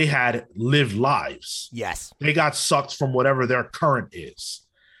 They had lived lives. Yes. They got sucked from whatever their current is.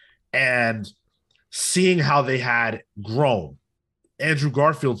 And seeing how they had grown. Andrew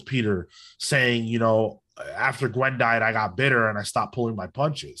Garfield's Peter saying, after Gwen died, I got bitter and I stopped pulling my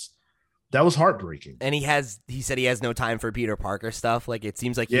punches. That was heartbreaking. And he said he has no time for Peter Parker stuff. Like, it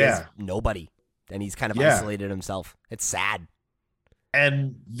seems like he has nobody, and he's kind of isolated himself. It's sad.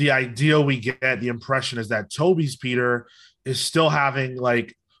 And the idea we get, the impression is that Tobey's Peter is still having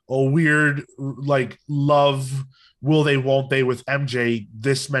like a weird, like, love, will they, won't they with MJ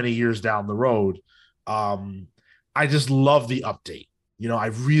this many years down the road. I just love the update. I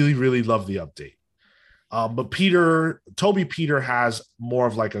really, really love the update. But Tobey Peter has more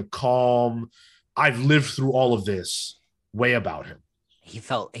of like a calm, I've lived through all of this way about him. He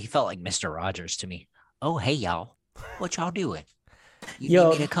felt like Mr. Rogers to me. Oh, hey, y'all. What y'all doing? You Yo.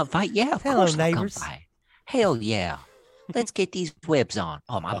 need me to come fight? Yeah, of Hello, course I'll come neighbors. fight. Hell yeah. Let's get these webs on.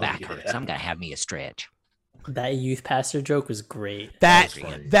 Oh, my Oh, back yeah. hurts. I'm going to have me a stretch. That youth pastor joke was great. That was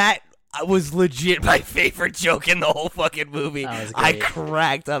funny. that was legit my favorite joke in the whole fucking movie. That was I great.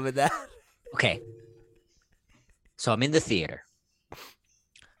 cracked up at that. Okay. So I'm in the theater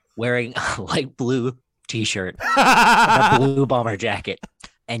wearing a light blue t-shirt, a blue bomber jacket,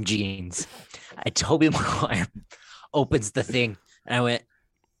 and jeans. And Tobey Maguire opens the thing, and I went,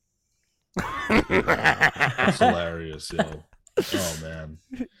 That's hilarious, yo. Oh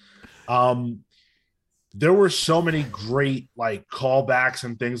man. There were so many great like callbacks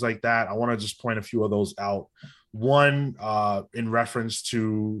and things like that. I want to just point a few of those out. One, in reference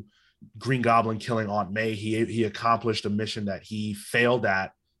to Green Goblin killing Aunt May, he accomplished a mission that he failed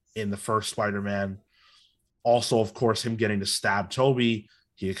at in the first Spider-Man. Also, of course, him getting to stab Tobey,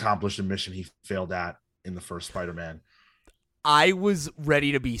 he accomplished a mission he failed at in the first Spider-Man. I was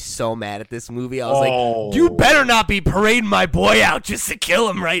ready to be so mad at this movie. I was Oh. like, you better not be parading my boy out just to kill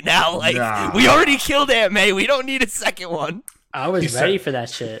him right now. Like, Nah. we already killed Aunt May. We don't need a second one. I was He ready said- for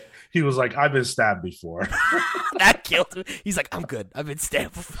that shit. He was like, I've been stabbed before. That killed him. He's like, I'm good. I've been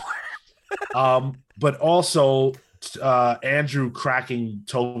stabbed before. But also Andrew cracking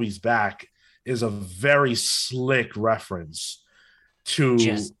Toby's back is a very slick reference to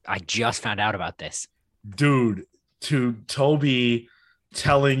I just found out about this. to Toby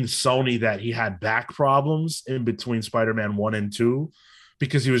telling Sony that he had back problems in between Spider-Man 1 and 2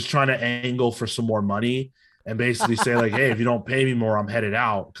 because he was trying to angle for some more money and basically say like, hey, if you don't pay me more, I'm headed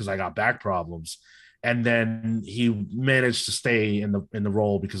out because I got back problems. And then he managed to stay in the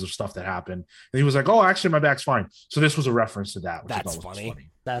role because of stuff that happened. And he was like, oh, actually, my back's fine. So this was a reference to that. Which I That's thought was funny.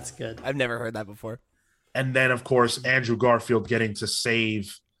 That's good. I've never heard that before. And then, of course, Andrew Garfield getting to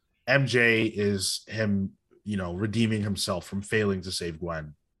save MJ is him, redeeming himself from failing to save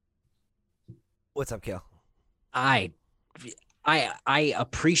Gwen. What's up, Kale? I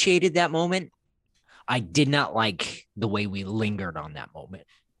appreciated that moment. I did not like the way we lingered on that moment.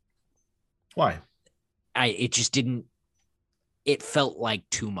 Why? It just didn't. It felt like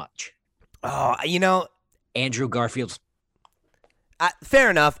too much. Oh, Andrew Garfield's. fair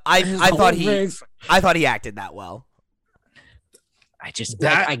enough. I thought he acted that well. I just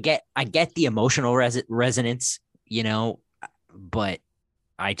That- I get the emotional resonance, but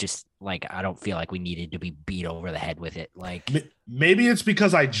I just I don't feel like we needed to be beat over the head with it. Like, Maybe it's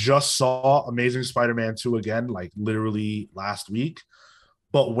because I just saw Amazing Spider-Man 2 again, like literally last week.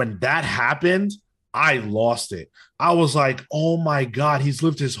 But when that happened, I lost it. I was like, oh my God, he's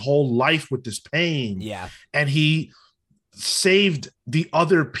lived his whole life with this pain. Yeah. And he saved the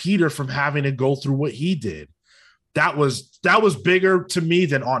other Peter from having to go through what he did. That was bigger to me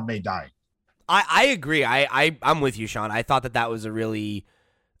than Aunt May dying. I agree. I'm with you, Sean. I thought that was a really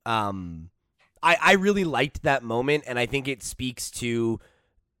I really liked that moment, and I think it speaks to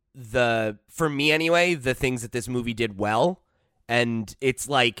for me anyway, the things that this movie did well. And it's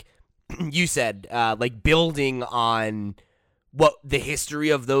like you said, like building on what the history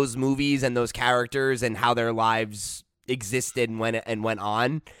of those movies and those characters and how their lives existed and went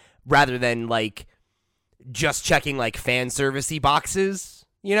on, rather than like just checking like fan servicey boxes.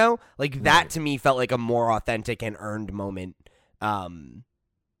 You know, like that Right. to me felt like a more authentic and earned moment than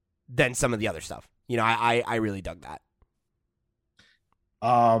some of the other stuff. You know, I really dug that.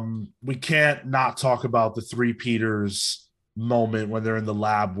 We can't not talk about the three Peters moment when they're in the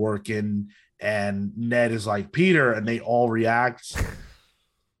lab working and Ned is like Peter and they all react.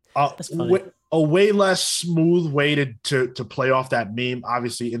 That's funny. A way less smooth way to play off that meme.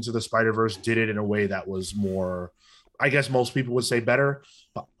 Obviously, Into the Spider-Verse did it in a way that was more, I guess most people would say better.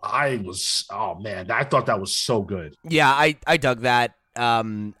 But oh man, I thought that was so good. Yeah, I dug that.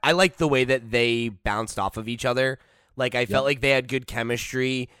 I liked the way that they bounced off of each other. Like I felt like they had good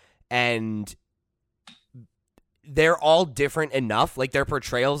chemistry, and they're all different enough. Like their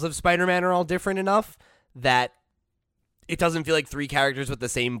portrayals of Spider-Man are all different enough that it doesn't feel like three characters with the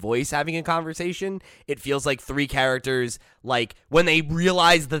same voice having a conversation. It feels like three characters, like when they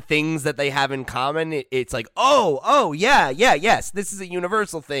realize the things that they have in common, it's like, oh, yeah, yes, this is a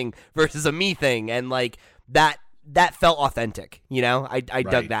universal thing versus a me thing. And like that felt authentic, you know? I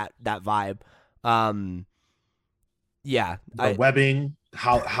dug that vibe. Yeah. The webbing,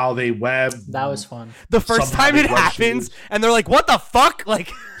 how they web. That was fun. The first Somehow time they it web happens shoes. and they're like, what the fuck?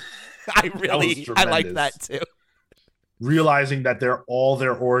 Like, I like tremendous. that too. Realizing that all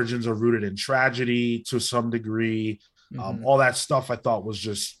their origins are rooted in tragedy to some degree. Mhm. All that stuff I thought was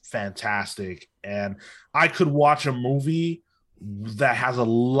just fantastic. And I could watch a movie that has a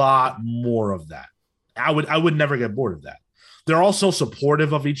lot more of that. I would never get bored of that. They're also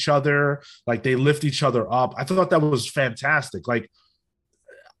supportive of each other. Like they lift each other up. I thought that was fantastic. Like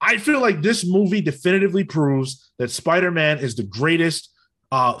I feel like this movie definitively proves that Spider-Man is the greatest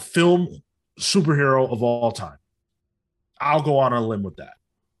film superhero of all time. I'll go on a limb with that.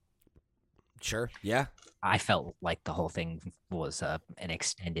 Sure. Yeah. I felt like the whole thing was an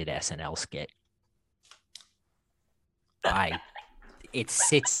extended SNL skit. It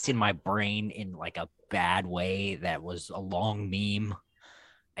sits in my brain in like a bad way that was a long meme.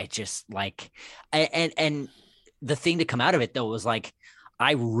 It just like, and the thing to come out of it though was like,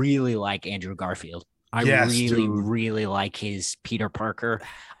 I really like Andrew Garfield. I really like his Peter Parker.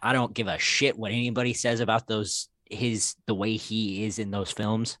 I don't give a shit what anybody says about the way he is in those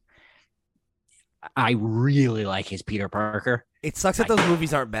films. I really like his Peter Parker. It sucks that those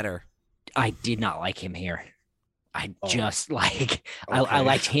movies aren't better. I did not like him here. I just like Okay. I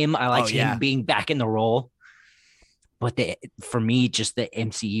liked him. I liked yeah. him being back in the role. But for me, just the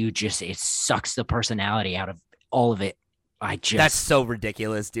MCU it sucks the personality out of all of it. That's so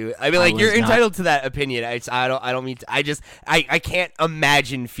ridiculous, dude. I mean, like you're entitled to that opinion. I don't mean to, I can't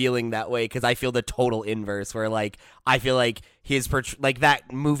imagine feeling that way because I feel the total inverse. Where like I feel like like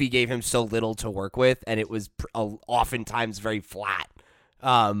that movie gave him so little to work with, and it was oftentimes very flat.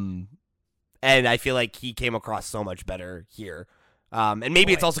 And I feel like he came across so much better here. And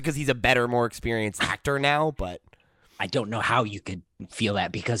maybe it's also because he's a better, more experienced actor now. But I don't know how you could feel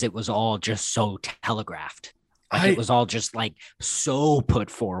that because it was all just so telegraphed. It was all just like so put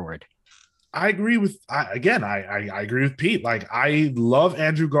forward. I agree with I agree with Pete. Like I love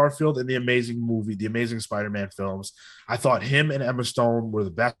Andrew Garfield in the Amazing Spider-Man films. I thought him and Emma Stone were the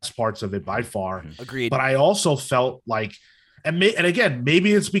best parts of it by far. Agreed. But I also felt like, and again,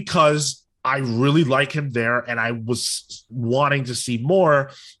 maybe it's because I really like him there and I was wanting to see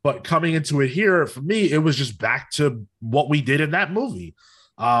more. But coming into it here, for me, it was just back to what we did in that movie.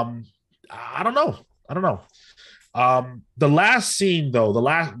 I don't know. The last scene though,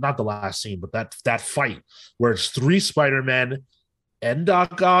 not the last scene, but that fight where it's three Spider-Men and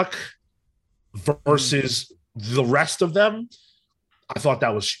Doc Ock versus the rest of them, I thought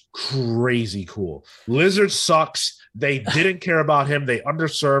that was crazy cool. Lizard sucks. They didn't care about him. They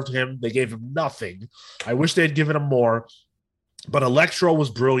underserved him. They gave him nothing. I wish they'd given him more. But Electro was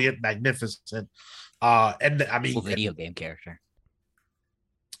brilliant, magnificent. And I mean, cool video game character.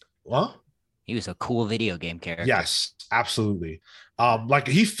 What? He was a cool video game character. Yes, absolutely. Like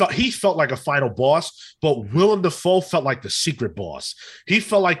he felt like a final boss, but Willem Dafoe felt like the secret boss. He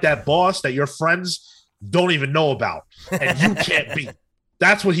felt like that boss that your friends don't even know about and you can't beat.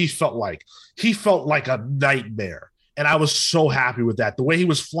 That's what he felt like. He felt like a nightmare. And I was so happy with that. The way he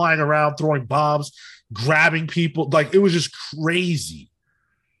was flying around, throwing bombs, grabbing people, like it was just crazy.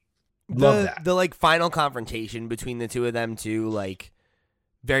 Love that. The like final confrontation between the two of them too, like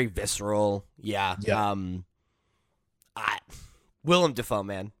very visceral. Yeah. Willem Dafoe,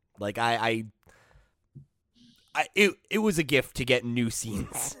 man. Like it was a gift to get new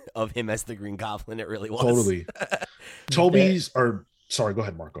scenes of him as the Green Goblin. It really was. Totally. Sorry, go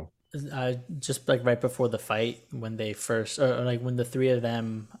ahead, Marco. Just like right before the fight, when they first, or like when the three of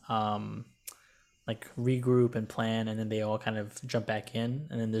them like regroup and plan, and then they all kind of jump back in,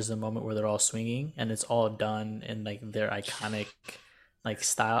 and then there's a moment where they're all swinging, and it's all done in like their iconic like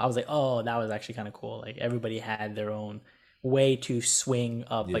style. I was like, oh, that was actually kind of cool. Like everybody had their own way to swing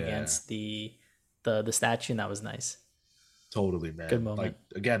up Yeah. against the statue, and that was nice. Totally, man. Good moment. Like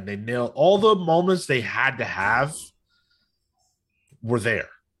again, they nailed all the moments they had to have were there.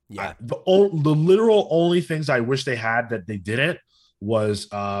 Yeah. The literal only things I wish they had that they didn't was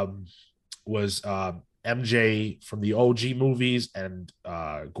MJ from the OG movies and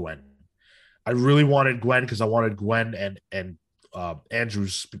Gwen. I really wanted Gwen because I wanted Gwen and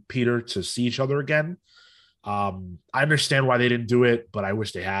Andrew's Peter to see each other again. I understand why they didn't do it, but I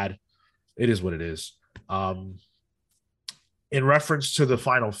wish they had. It is what it is. In reference to the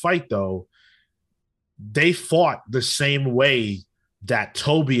final fight, though, they fought the same way that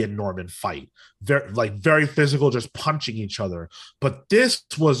Toby and Norman fight. Very physical, just punching each other. But this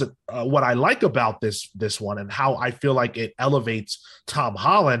was what I like about this one, and how I feel like it elevates Tom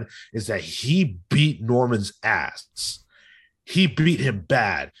Holland, is that he beat Norman's ass. He beat him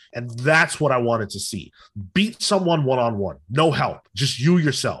bad, and that's what I wanted to see. Beat someone one-on-one, no help, just you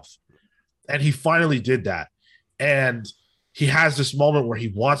yourself. And he finally did that. And he has this moment where he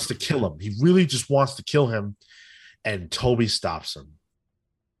wants to kill him. He really just wants to kill him, and Toby stops him.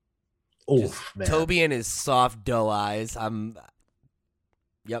 Oh, man. Toby and his soft doe eyes.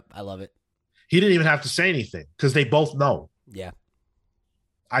 Yep, I love it. He didn't even have to say anything because they both know. Yeah.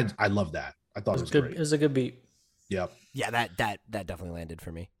 I love that. I thought it was good. great. It was a good beat. Yep. Yeah, that definitely landed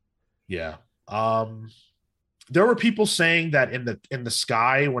for me. Yeah. There were people saying that in the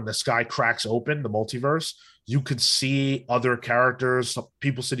sky, when the sky cracks open, the multiverse, you could see other characters. Some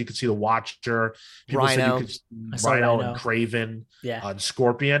people said you could see the Watcher. People Rhino. said you could see Rhino and Rhino. Craven, Yeah. and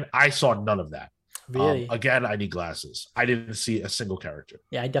Scorpion. I saw none of that. Really? Again, I need glasses. I didn't see a single character.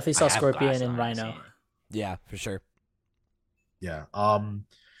 Yeah, I definitely saw I have Scorpion glasses and on, I've Rhino. seen it. Yeah, for sure. Yeah.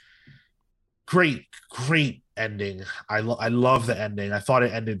 Great ending. I love the ending. I thought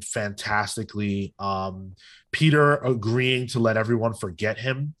it ended fantastically. Peter agreeing to let everyone forget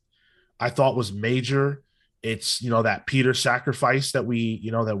him, I thought was major. It's, that Peter sacrifice that we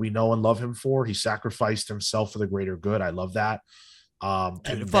know and love him for. He sacrificed himself for the greater good. I love that.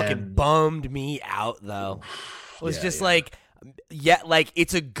 Dude, it fucking bummed me out though. It was just like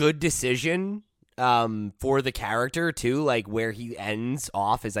it's a good decision for the character too, like where he ends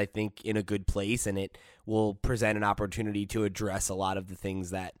off is, I think, in a good place, and it will present an opportunity to address a lot of the things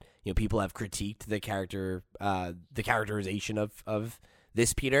that people have critiqued the characterization of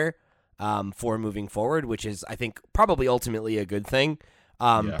this Peter for moving forward, which is, I think, probably ultimately a good thing.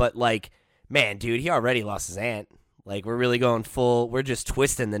 But like, man, dude, he already lost his aunt. Like, we're really going full. We're just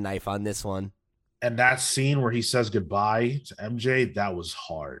twisting the knife on this one. And that scene where he says goodbye to MJ, that was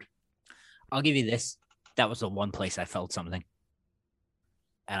hard. I'll give you this. That was the one place I felt something.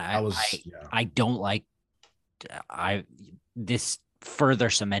 And I don't like. This further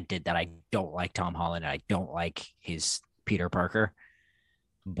cemented that I don't like Tom Holland. And I don't like his Peter Parker.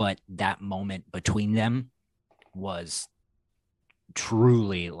 But that moment between them was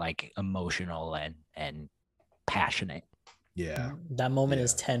truly like emotional and passionate. Yeah. That moment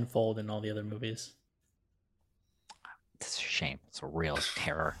is tenfold in all the other movies. It's a shame. It's a real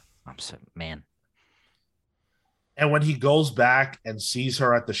terror. I'm so, man. And when he goes back and sees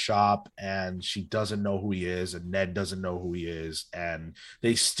her at the shop and she doesn't know who he is and Ned doesn't know who he is, and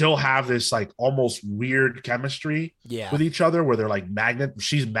they still have this like almost weird chemistry with each other where they're like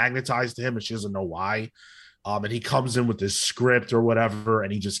she's magnetized to him and she doesn't know why. And he comes in with this script or whatever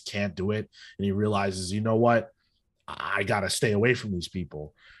and he just can't do it. And he realizes, you know what? I got to stay away from these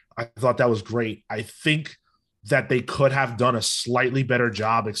people. I thought that was great. I think that they could have done a slightly better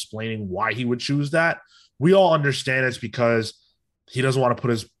job explaining why he would choose that. We all understand it's because he doesn't want to put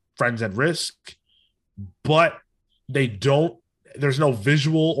his friends at risk, but there's no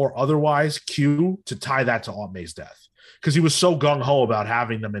visual or otherwise cue to tie that to Aunt May's death, because he was so gung-ho about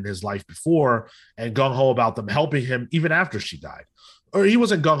having them in his life before and gung-ho about them helping him even after she died. Or he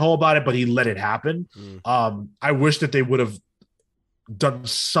wasn't gung-ho about it, but he let it happen. I wish that they would have done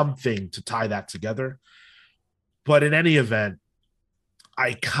something to tie that together. But in any event,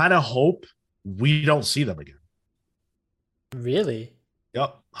 I kind of hope we don't see them again. Really?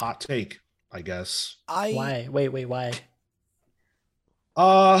 Yep. Hot take, I guess. Why? Wait, why?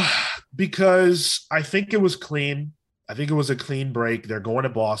 Because I think it was clean. I think it was a clean break. They're going to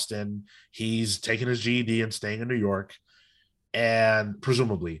Boston. He's taking his GED and staying in New York, and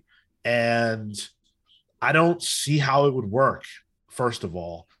presumably. And I don't see how it would work, first of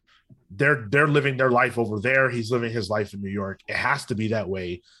all. they're living their life over there. He's living his life in New York. It has to be that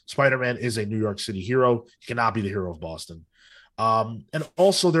way. Spider-Man is a New York City hero. He cannot be the hero of Boston. And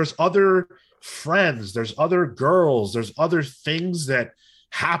also there's other friends, there's other girls, there's other things that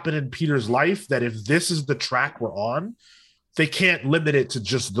happen in Peter's life that if this is the track we're on, they can't limit it to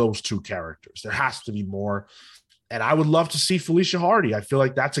just those two characters. There has to be more. And I would love to see Felicia Hardy. I feel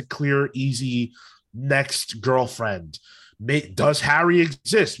like that's a clear, easy next girlfriend. Does Harry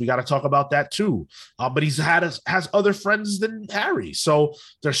exist? We got to talk about that too. But has other friends than Harry. So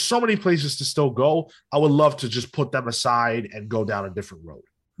there's so many places to still go. I would love to just put them aside and go down a different road.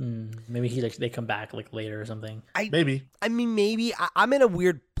 Maybe they come back like later or something. Maybe. I mean, maybe. I'm in a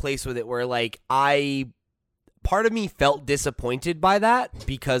weird place with it where like part of me felt disappointed by that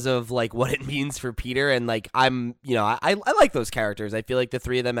because of like what it means for Peter. And like, I like those characters. I feel like the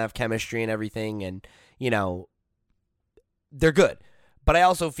three of them have chemistry and everything. And, they're good. But I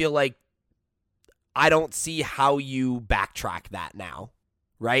also feel like I don't see how you backtrack that now,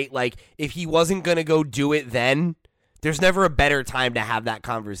 right? Like, if he wasn't going to go do it then, there's never a better time to have that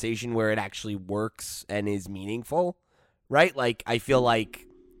conversation where it actually works and is meaningful, right? Like, I feel like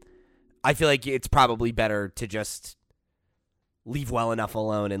it's probably better to just leave well enough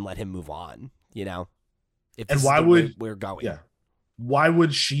alone and let him move on, If and why would we're going? Yeah. Why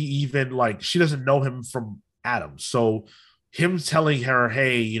would she even she doesn't know him from Adam. So him telling her,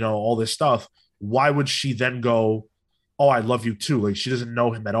 hey, all this stuff, why would she then go, oh, I love you too? Like, she doesn't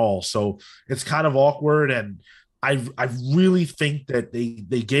know him at all. So it's kind of awkward. And I really think that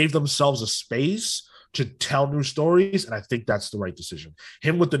they gave themselves a space to tell new stories. And I think that's the right decision.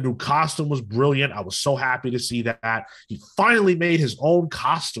 Him with the new costume was brilliant. I was so happy to see that. He finally made his own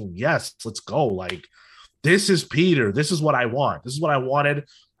costume. Yes, let's go. Like, this is Peter. This is what I want. This is what I wanted.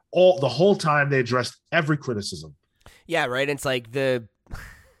 The whole time they addressed every criticism. Yeah, right. It's like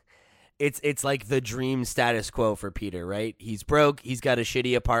it's like the dream status quo for Peter, right? He's broke. He's got a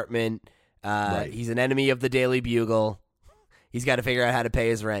shitty apartment. Right. He's an enemy of the Daily Bugle. He's got to figure out how to pay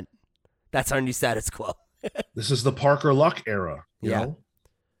his rent. That's our new status quo. This is the Parker Luck era. You know?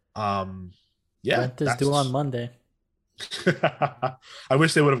 Rent is due on Monday. I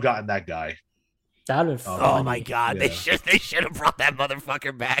wish they would have gotten that guy. That would have been Oh my God. Yeah. They should have brought that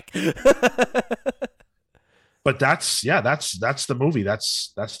motherfucker back. But that's the movie.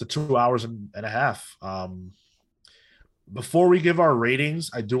 That's the 2 hours and a half. Before we give our ratings,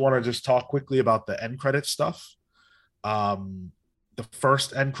 I do want to just talk quickly about the end credits stuff. The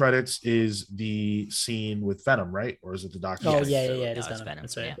first end credits is the scene with Venom, right? Or is it the doctor? Oh, yeah, it is Venom.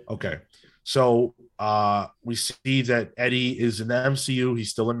 That's right. Yeah. Okay. So we see that Eddie is in the MCU.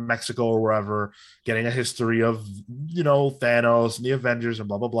 He's still in Mexico or wherever, getting a history of, Thanos and the Avengers and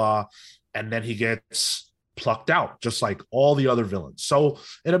blah, blah, blah. And then he gets plucked out, just like all the other villains. So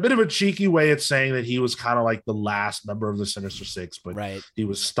in a bit of a cheeky way, it's saying that he was kind of like the last member of the Sinister Six, but he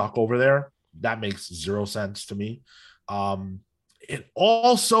was stuck over there. That makes zero sense to me. It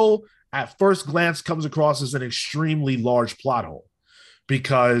also, at first glance, comes across as an extremely large plot hole,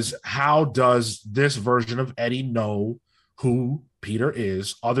 because how does this version of Eddie know who Peter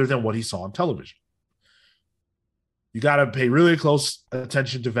is other than what he saw on television? You got to pay really close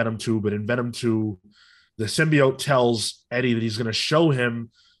attention to Venom 2, but in Venom 2, the symbiote tells Eddie that he's going to show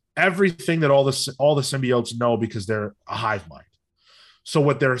him everything that all the symbiotes know because they're a hive mind. So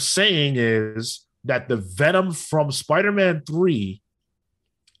what they're saying is that the Venom from Spider-Man 3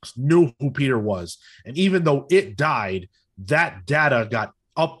 knew who Peter was. And even though it died, that data got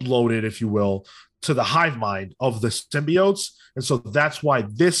uploaded, if you will, to the hive mind of the symbiotes. And so that's why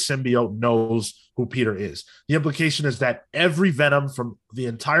this symbiote knows who Peter is. The implication is that every Venom from the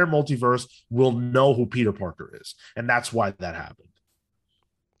entire multiverse will know who Peter Parker is. And that's why that happened.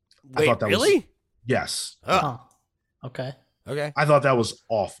 Wait, I thought that really? Yes. Oh. Okay. I thought that was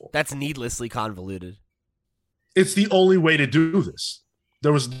awful. That's needlessly convoluted. It's the only way to do this.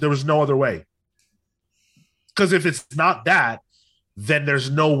 There was no other way. Because if it's not that, then there's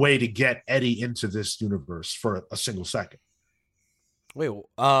no way to get Eddie into this universe for a single second. Wait.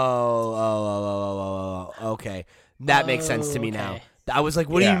 Okay. That makes sense to me now. I was like,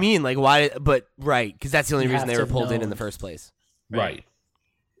 what do you mean? Like, why? But right, because that's the only reason they were pulled in the first place. Right.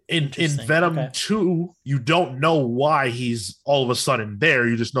 In Venom 2, you don't know why he's all of a sudden there.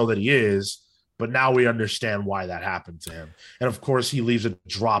 You just know that he is. But now we understand why that happened to him. And of course, he leaves a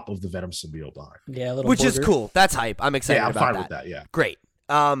drop of the Venom symbiote behind. Yeah, which is cool. That's hype. I'm excited about that. I'm fine with that, yeah. Great.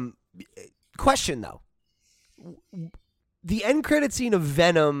 Question, though. The end credit scene of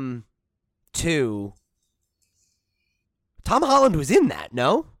Venom 2, Tom Holland was in that,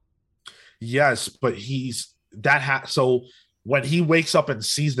 no? Yes, but so when he wakes up and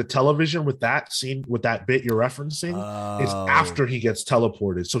sees the television with that scene, with that bit you're referencing, it's Oh. after he gets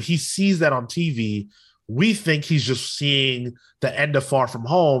teleported. So he sees that on TV. We think he's just seeing the end of Far From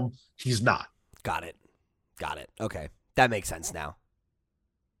Home. He's not. Got it. Okay. That makes sense now.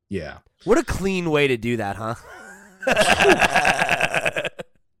 Yeah. What a clean way to do that, huh?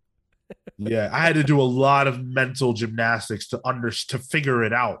 Yeah. I had to do a lot of mental gymnastics to figure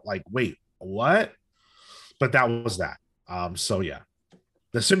it out. Like, wait, what? But that was that. So yeah.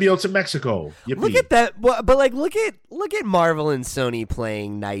 The symbiotes in Mexico. Yippee. Look at that, but like look at Marvel and Sony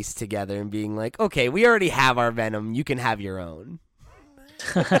playing nice together and being like, okay, we already have our Venom, you can have your own.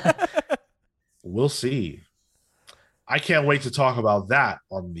 We'll see. I can't wait to talk about that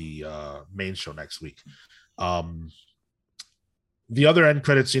on the main show next week. The other end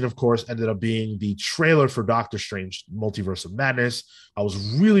credit scene, of course, ended up being the trailer for Doctor Strange Multiverse of Madness. I was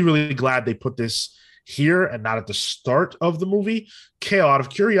really, really glad they put this here and not at the start of the movie. Kale, out of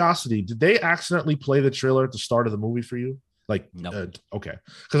curiosity, did they accidentally play the trailer at the start of the movie for you? Like, No. Okay.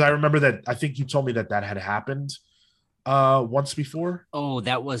 Because I remember that, I think you told me that had happened once before. Oh,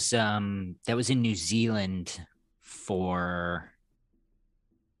 that was in New Zealand for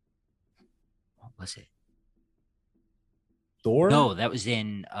what was it? Thor? No, that was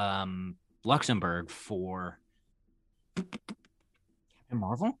in Luxembourg for Captain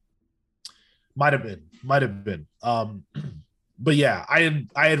Marvel. Might have been. But yeah, I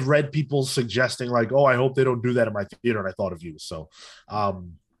had read people suggesting like, oh, I hope they don't do that in my theater, and I thought of you. So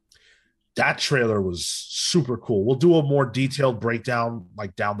that trailer was super cool. We'll do a more detailed breakdown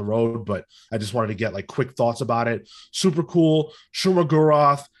like down the road, but I just wanted to get like quick thoughts about it. Super cool. Shuma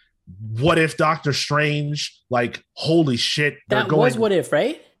Gorath. What if Doctor Strange? Like, holy shit. That was What If,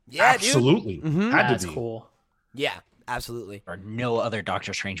 right? Yeah, absolutely. dude. Mm-hmm. Had That's to be. cool. Yeah, absolutely. Or no other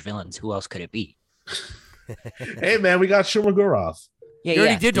Doctor Strange villains. Who else could it be? Hey man, we got Shuma Gorath. Yeah, you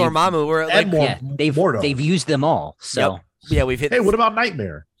already did they've- Dormammu. We're like, And more. Yeah, they've Mordo. used them all. So Yep. Yeah, we've hit. Hey, what about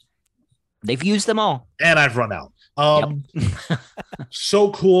Nightmare? they've used them all. And I've run out.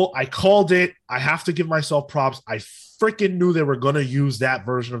 So cool. I called it. I have to give myself props. I freaking knew they were going to use that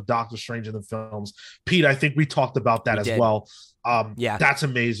version of Doctor Strange in the films. Pete, I think we talked about that We as did. well. Yeah. That's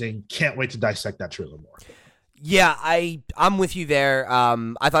amazing. Can't wait to dissect that trailer more. Yeah, I'm with you there.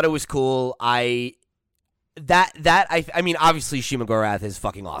 I thought it was cool. I mean, obviously Shima Gorath is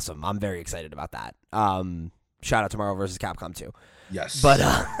fucking awesome. I'm very excited about that. Shout out to Marvel vs. Capcom 2. Yes. But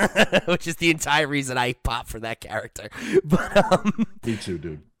which is the entire reason I pop for that character. But me too,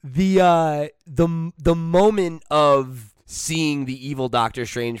 dude. the moment of seeing the evil Doctor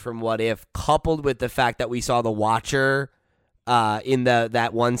Strange from What If, coupled with the fact that we saw the Watcher in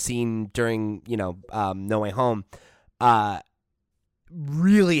that one scene during No Way Home,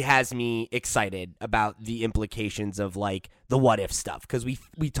 really has me excited about the implications of like the what if stuff, because we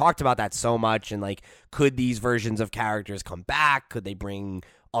talked about that so much, and like, could these versions of characters come back? Could they bring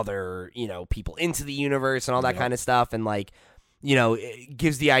other people into the universe and all that kind of stuff? And like, it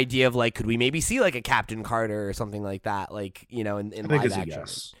gives the idea of like, could we maybe see like a Captain Carter or something like that, like in I think live it's a action?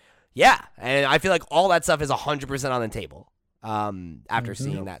 yes. Yeah, and I feel like all that stuff is 100% on the table after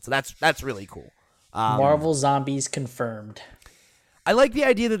seeing that. So that's really cool. Marvel Zombies confirmed. I like the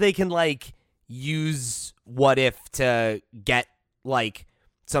idea that they can like use What If to get like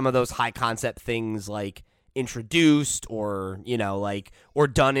some of those high concept things like introduced, or or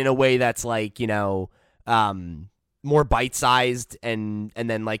done in a way that's like more bite sized, and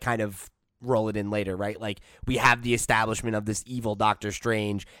then like kind of roll it in later, right? Like, we have the establishment of this evil Doctor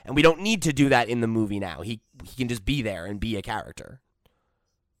Strange, and we don't need to do that in the movie now. He can just be there and be a character.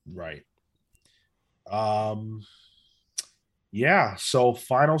 Right. Yeah. So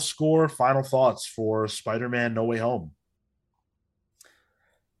final score, final thoughts for Spider-Man No Way Home.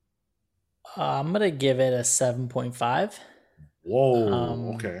 I'm gonna give it a 7.5.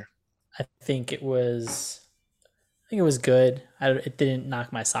 Whoa. Okay. I think it was good. It didn't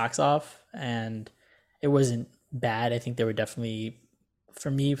knock my socks off, and it wasn't bad. I think there were definitely, for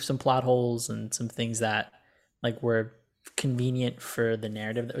me, some plot holes and some things that like were convenient for the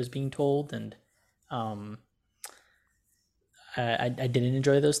narrative that was being told, and I didn't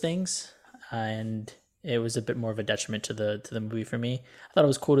enjoy those things, and it was a bit more of a detriment to the movie for me. I thought it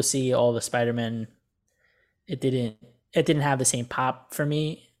was cool to see all the Spider-Man. It didn't have the same pop for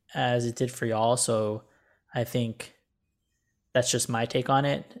me as it did for y'all, so I think that's just my take on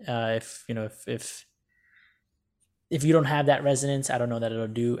it. If you don't have that resonance, I don't know that it'll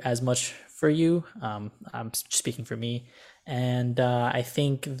do as much for you. I'm speaking for me, and I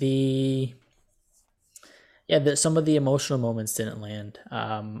think some of the emotional moments didn't land.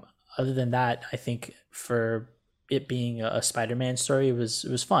 Other than that, I think for it being a Spider-Man story, it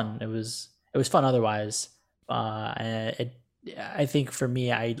was fun. It was fun otherwise. I think for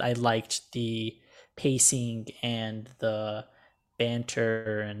me, I liked the pacing and the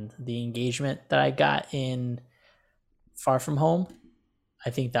banter and the engagement that I got in Far From Home. I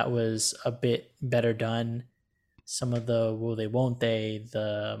think that was a bit better done. Some of the will they won't they,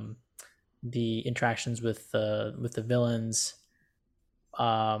 the interactions with the villains.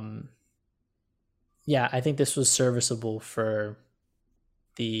 Yeah, I think this was serviceable for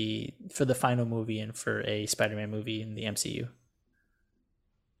the final movie and for a Spider-Man movie in the MCU.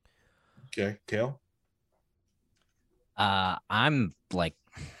 Okay, Kale. I'm like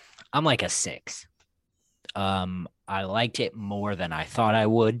a 6. I liked it more than I thought I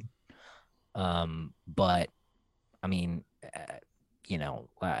would. But I mean,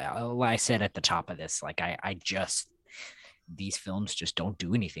 like I said at the top of this, like I just, these films just don't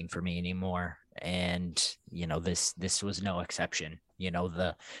do anything for me anymore. And, this was no exception.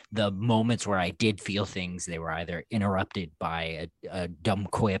 The moments where I did feel things, they were either interrupted by a dumb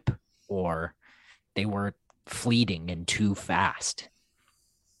quip, or they were fleeting and too fast.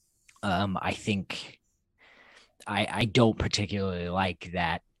 I think I don't particularly like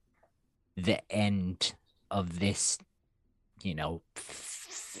that the end of this,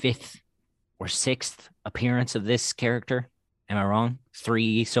 5th or 6th appearance of this character. Am I wrong?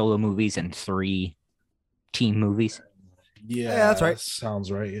 3 solo movies and 3 team movies. Yeah, that's right.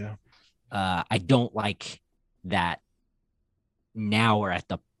 Sounds right. Yeah. I don't like that. Now we're at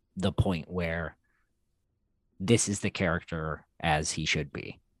the point where this is the character as he should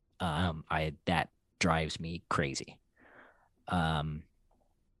be. That drives me crazy.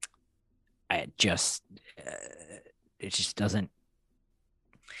 It just doesn't.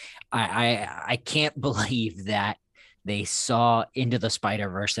 I can't believe that they saw Into the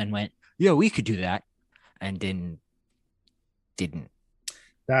Spider-Verse and went, yeah, we could do that, and didn't.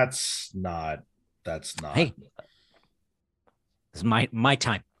 That's not. Hey, it's my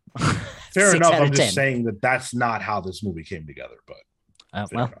time. Fair 6 enough. out of I'm just 10. saying that's not how this movie came together. But Well,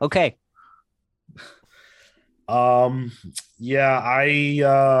 enough. okay. Yeah,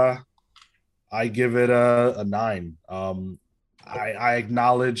 I give it a 9. I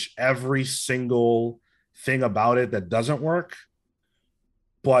acknowledge every single thing about it that doesn't work,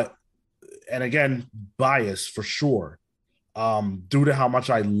 but, and again, bias for sure. Due to how much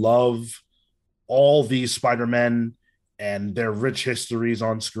I love all these Spider-Men and their rich histories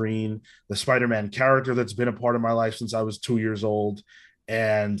on screen, the Spider-Man character that's been a part of my life since I was 2 years old,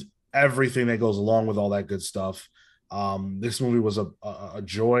 and everything that goes along with all that good stuff. This movie was a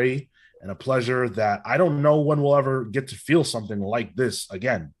joy and a pleasure that I don't know when we'll ever get to feel something like this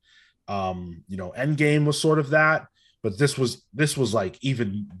again. Endgame was sort of that, but this was like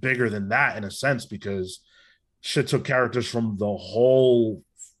even bigger than that in a sense, because shit took characters from the whole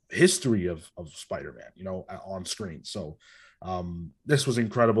history of Spider-Man, on screen. So this was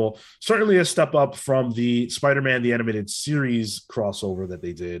incredible. Certainly a step up from the Spider-Man the Animated Series crossover that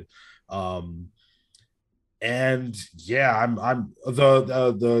they did. And yeah, I'm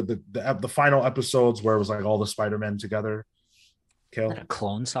the final episodes where it was like all the Spider-Men together. Is that a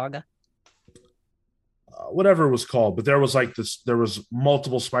Clone Saga? Whatever it was called, but there was like this. There was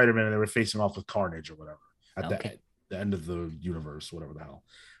multiple Spider-Men, and they were facing off with Carnage or whatever at the end of the universe, whatever the hell.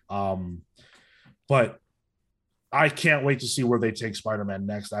 But I can't wait to see where they take Spider-Man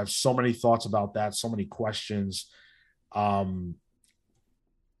next. I have so many thoughts about that, so many questions.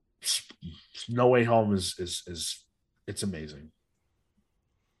 No Way Home is it's amazing.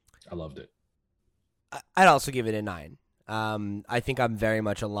 I loved it. I'd also give it a 9. I think I'm very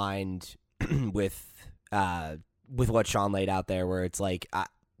much aligned with what Sean laid out there, where it's like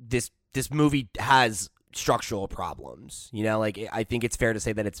this movie has structural problems. I think it's fair to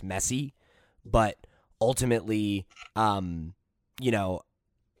say that it's messy, but ultimately, I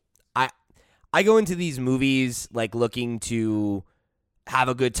go into these movies like looking to have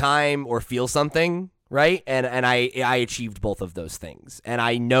a good time or feel something, right? And I achieved both of those things. And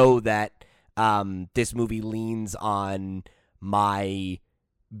I know that this movie leans on my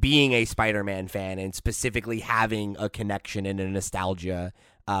being a Spider-Man fan and specifically having a connection and a nostalgia,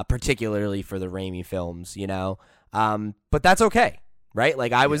 particularly for the Raimi films, but that's okay, right?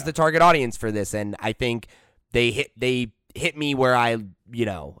 Like I was the target audience for this, and I think they hit me where I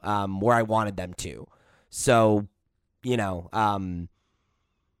wanted them to. So,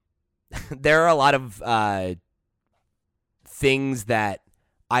 there are a lot of things that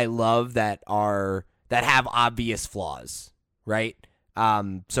I love that have obvious flaws, right?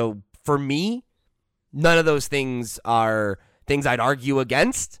 So for me, none of those things are things I'd argue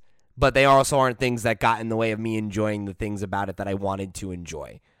against, but they also aren't things that got in the way of me enjoying the things about it that I wanted to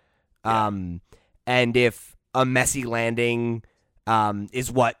enjoy. Yeah. And if a messy landing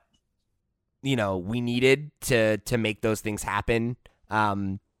is what we needed to make those things happen,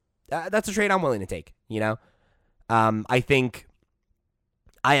 that's a trade I'm willing to take. I think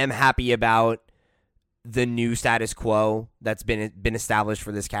I am happy about the new status quo that's been established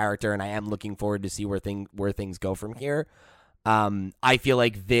for this character, and I am looking forward to see where things go from here. I feel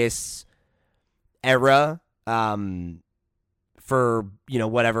like this era, for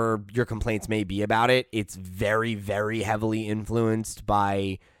whatever your complaints may be about it, it's very, very heavily influenced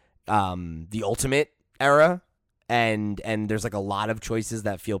by the Ultimate era, and there's like a lot of choices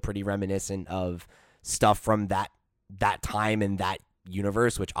that feel pretty reminiscent of stuff from that time and that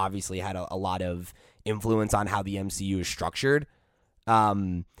universe, which obviously had a lot of influence on how the MCU is structured.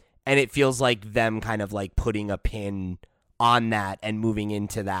 And it feels like them kind of like putting a pin on that and moving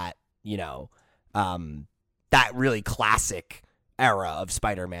into that, that really classic era of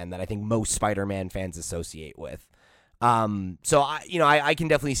Spider-Man that I think most Spider-Man fans associate with. So I can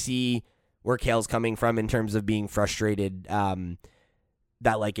definitely see where Kale's coming from in terms of being frustrated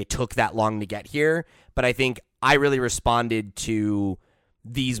that like it took that long to get here. But I think I really responded to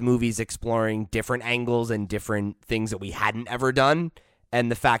these movies exploring different angles and different things that we hadn't ever done.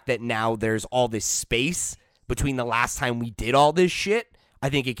 And the fact that now there's all this space between the last time we did all this shit, I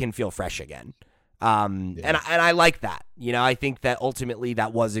think it can feel fresh again. And I like that. I think that ultimately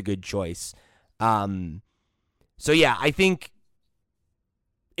that was a good choice. So yeah, I think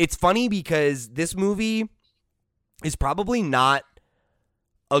it's funny because this movie is probably not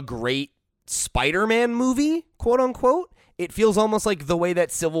a great Spider-Man movie, quote unquote. It feels almost like the way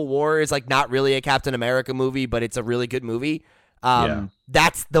that Civil War is like not really a Captain America movie, but it's a really good movie.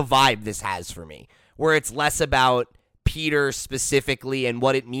 That's the vibe this has for me, where it's less about Peter specifically and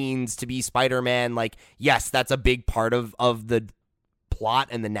what it means to be Spider-Man. Like, yes, that's a big part of the plot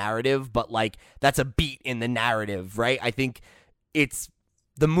and the narrative, but like that's a beat in the narrative, right? I think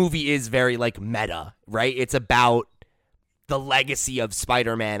the movie is very like meta, right? It's about the legacy of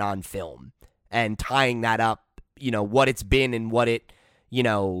Spider-Man on film and tying that up, what it's been and what it,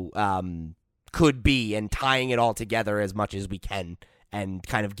 could be, and tying it all together as much as we can and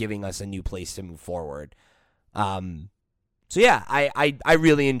kind of giving us a new place to move forward. So yeah, I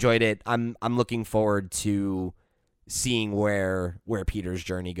really enjoyed it. I'm looking forward to seeing where Peter's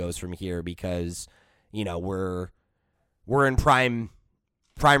journey goes from here, because we're in prime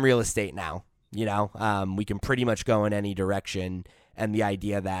real estate now. We can pretty much go in any direction, and the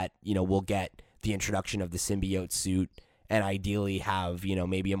idea that we'll get the introduction of the symbiote suit and ideally have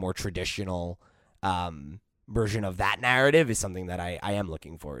maybe a more traditional version of that narrative is something that I am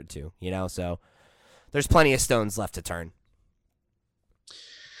looking forward to. So there's plenty of stones left to turn.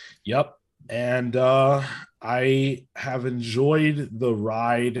 Yep. And I have enjoyed the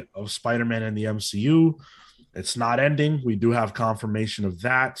ride of Spider-Man in the MCU. It's not ending. We do have confirmation of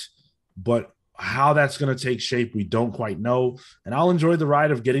that, but how that's going to take shape, we don't quite know. And I'll enjoy the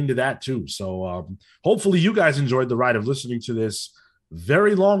ride of getting to that too. So hopefully you guys enjoyed the ride of listening to this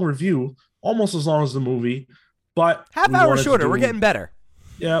very long review, almost as long as the movie, but half hour shorter. We're getting better.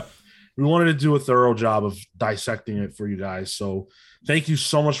 Yep. We wanted to do a thorough job of dissecting it for you guys. So thank you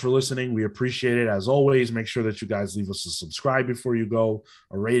so much for listening. We appreciate it. As always, make sure that you guys leave us a subscribe before you go,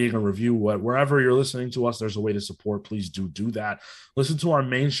 a rating, a review, wherever you're listening to us, there's a way to support. Please do that. Listen to our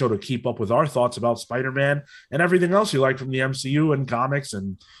main show to keep up with our thoughts about Spider-Man and everything else you like from the MCU and comics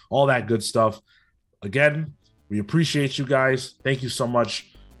and all that good stuff. Again, we appreciate you guys. Thank you so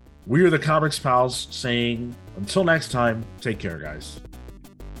much. We are the Comics Pals saying until next time, take care, guys.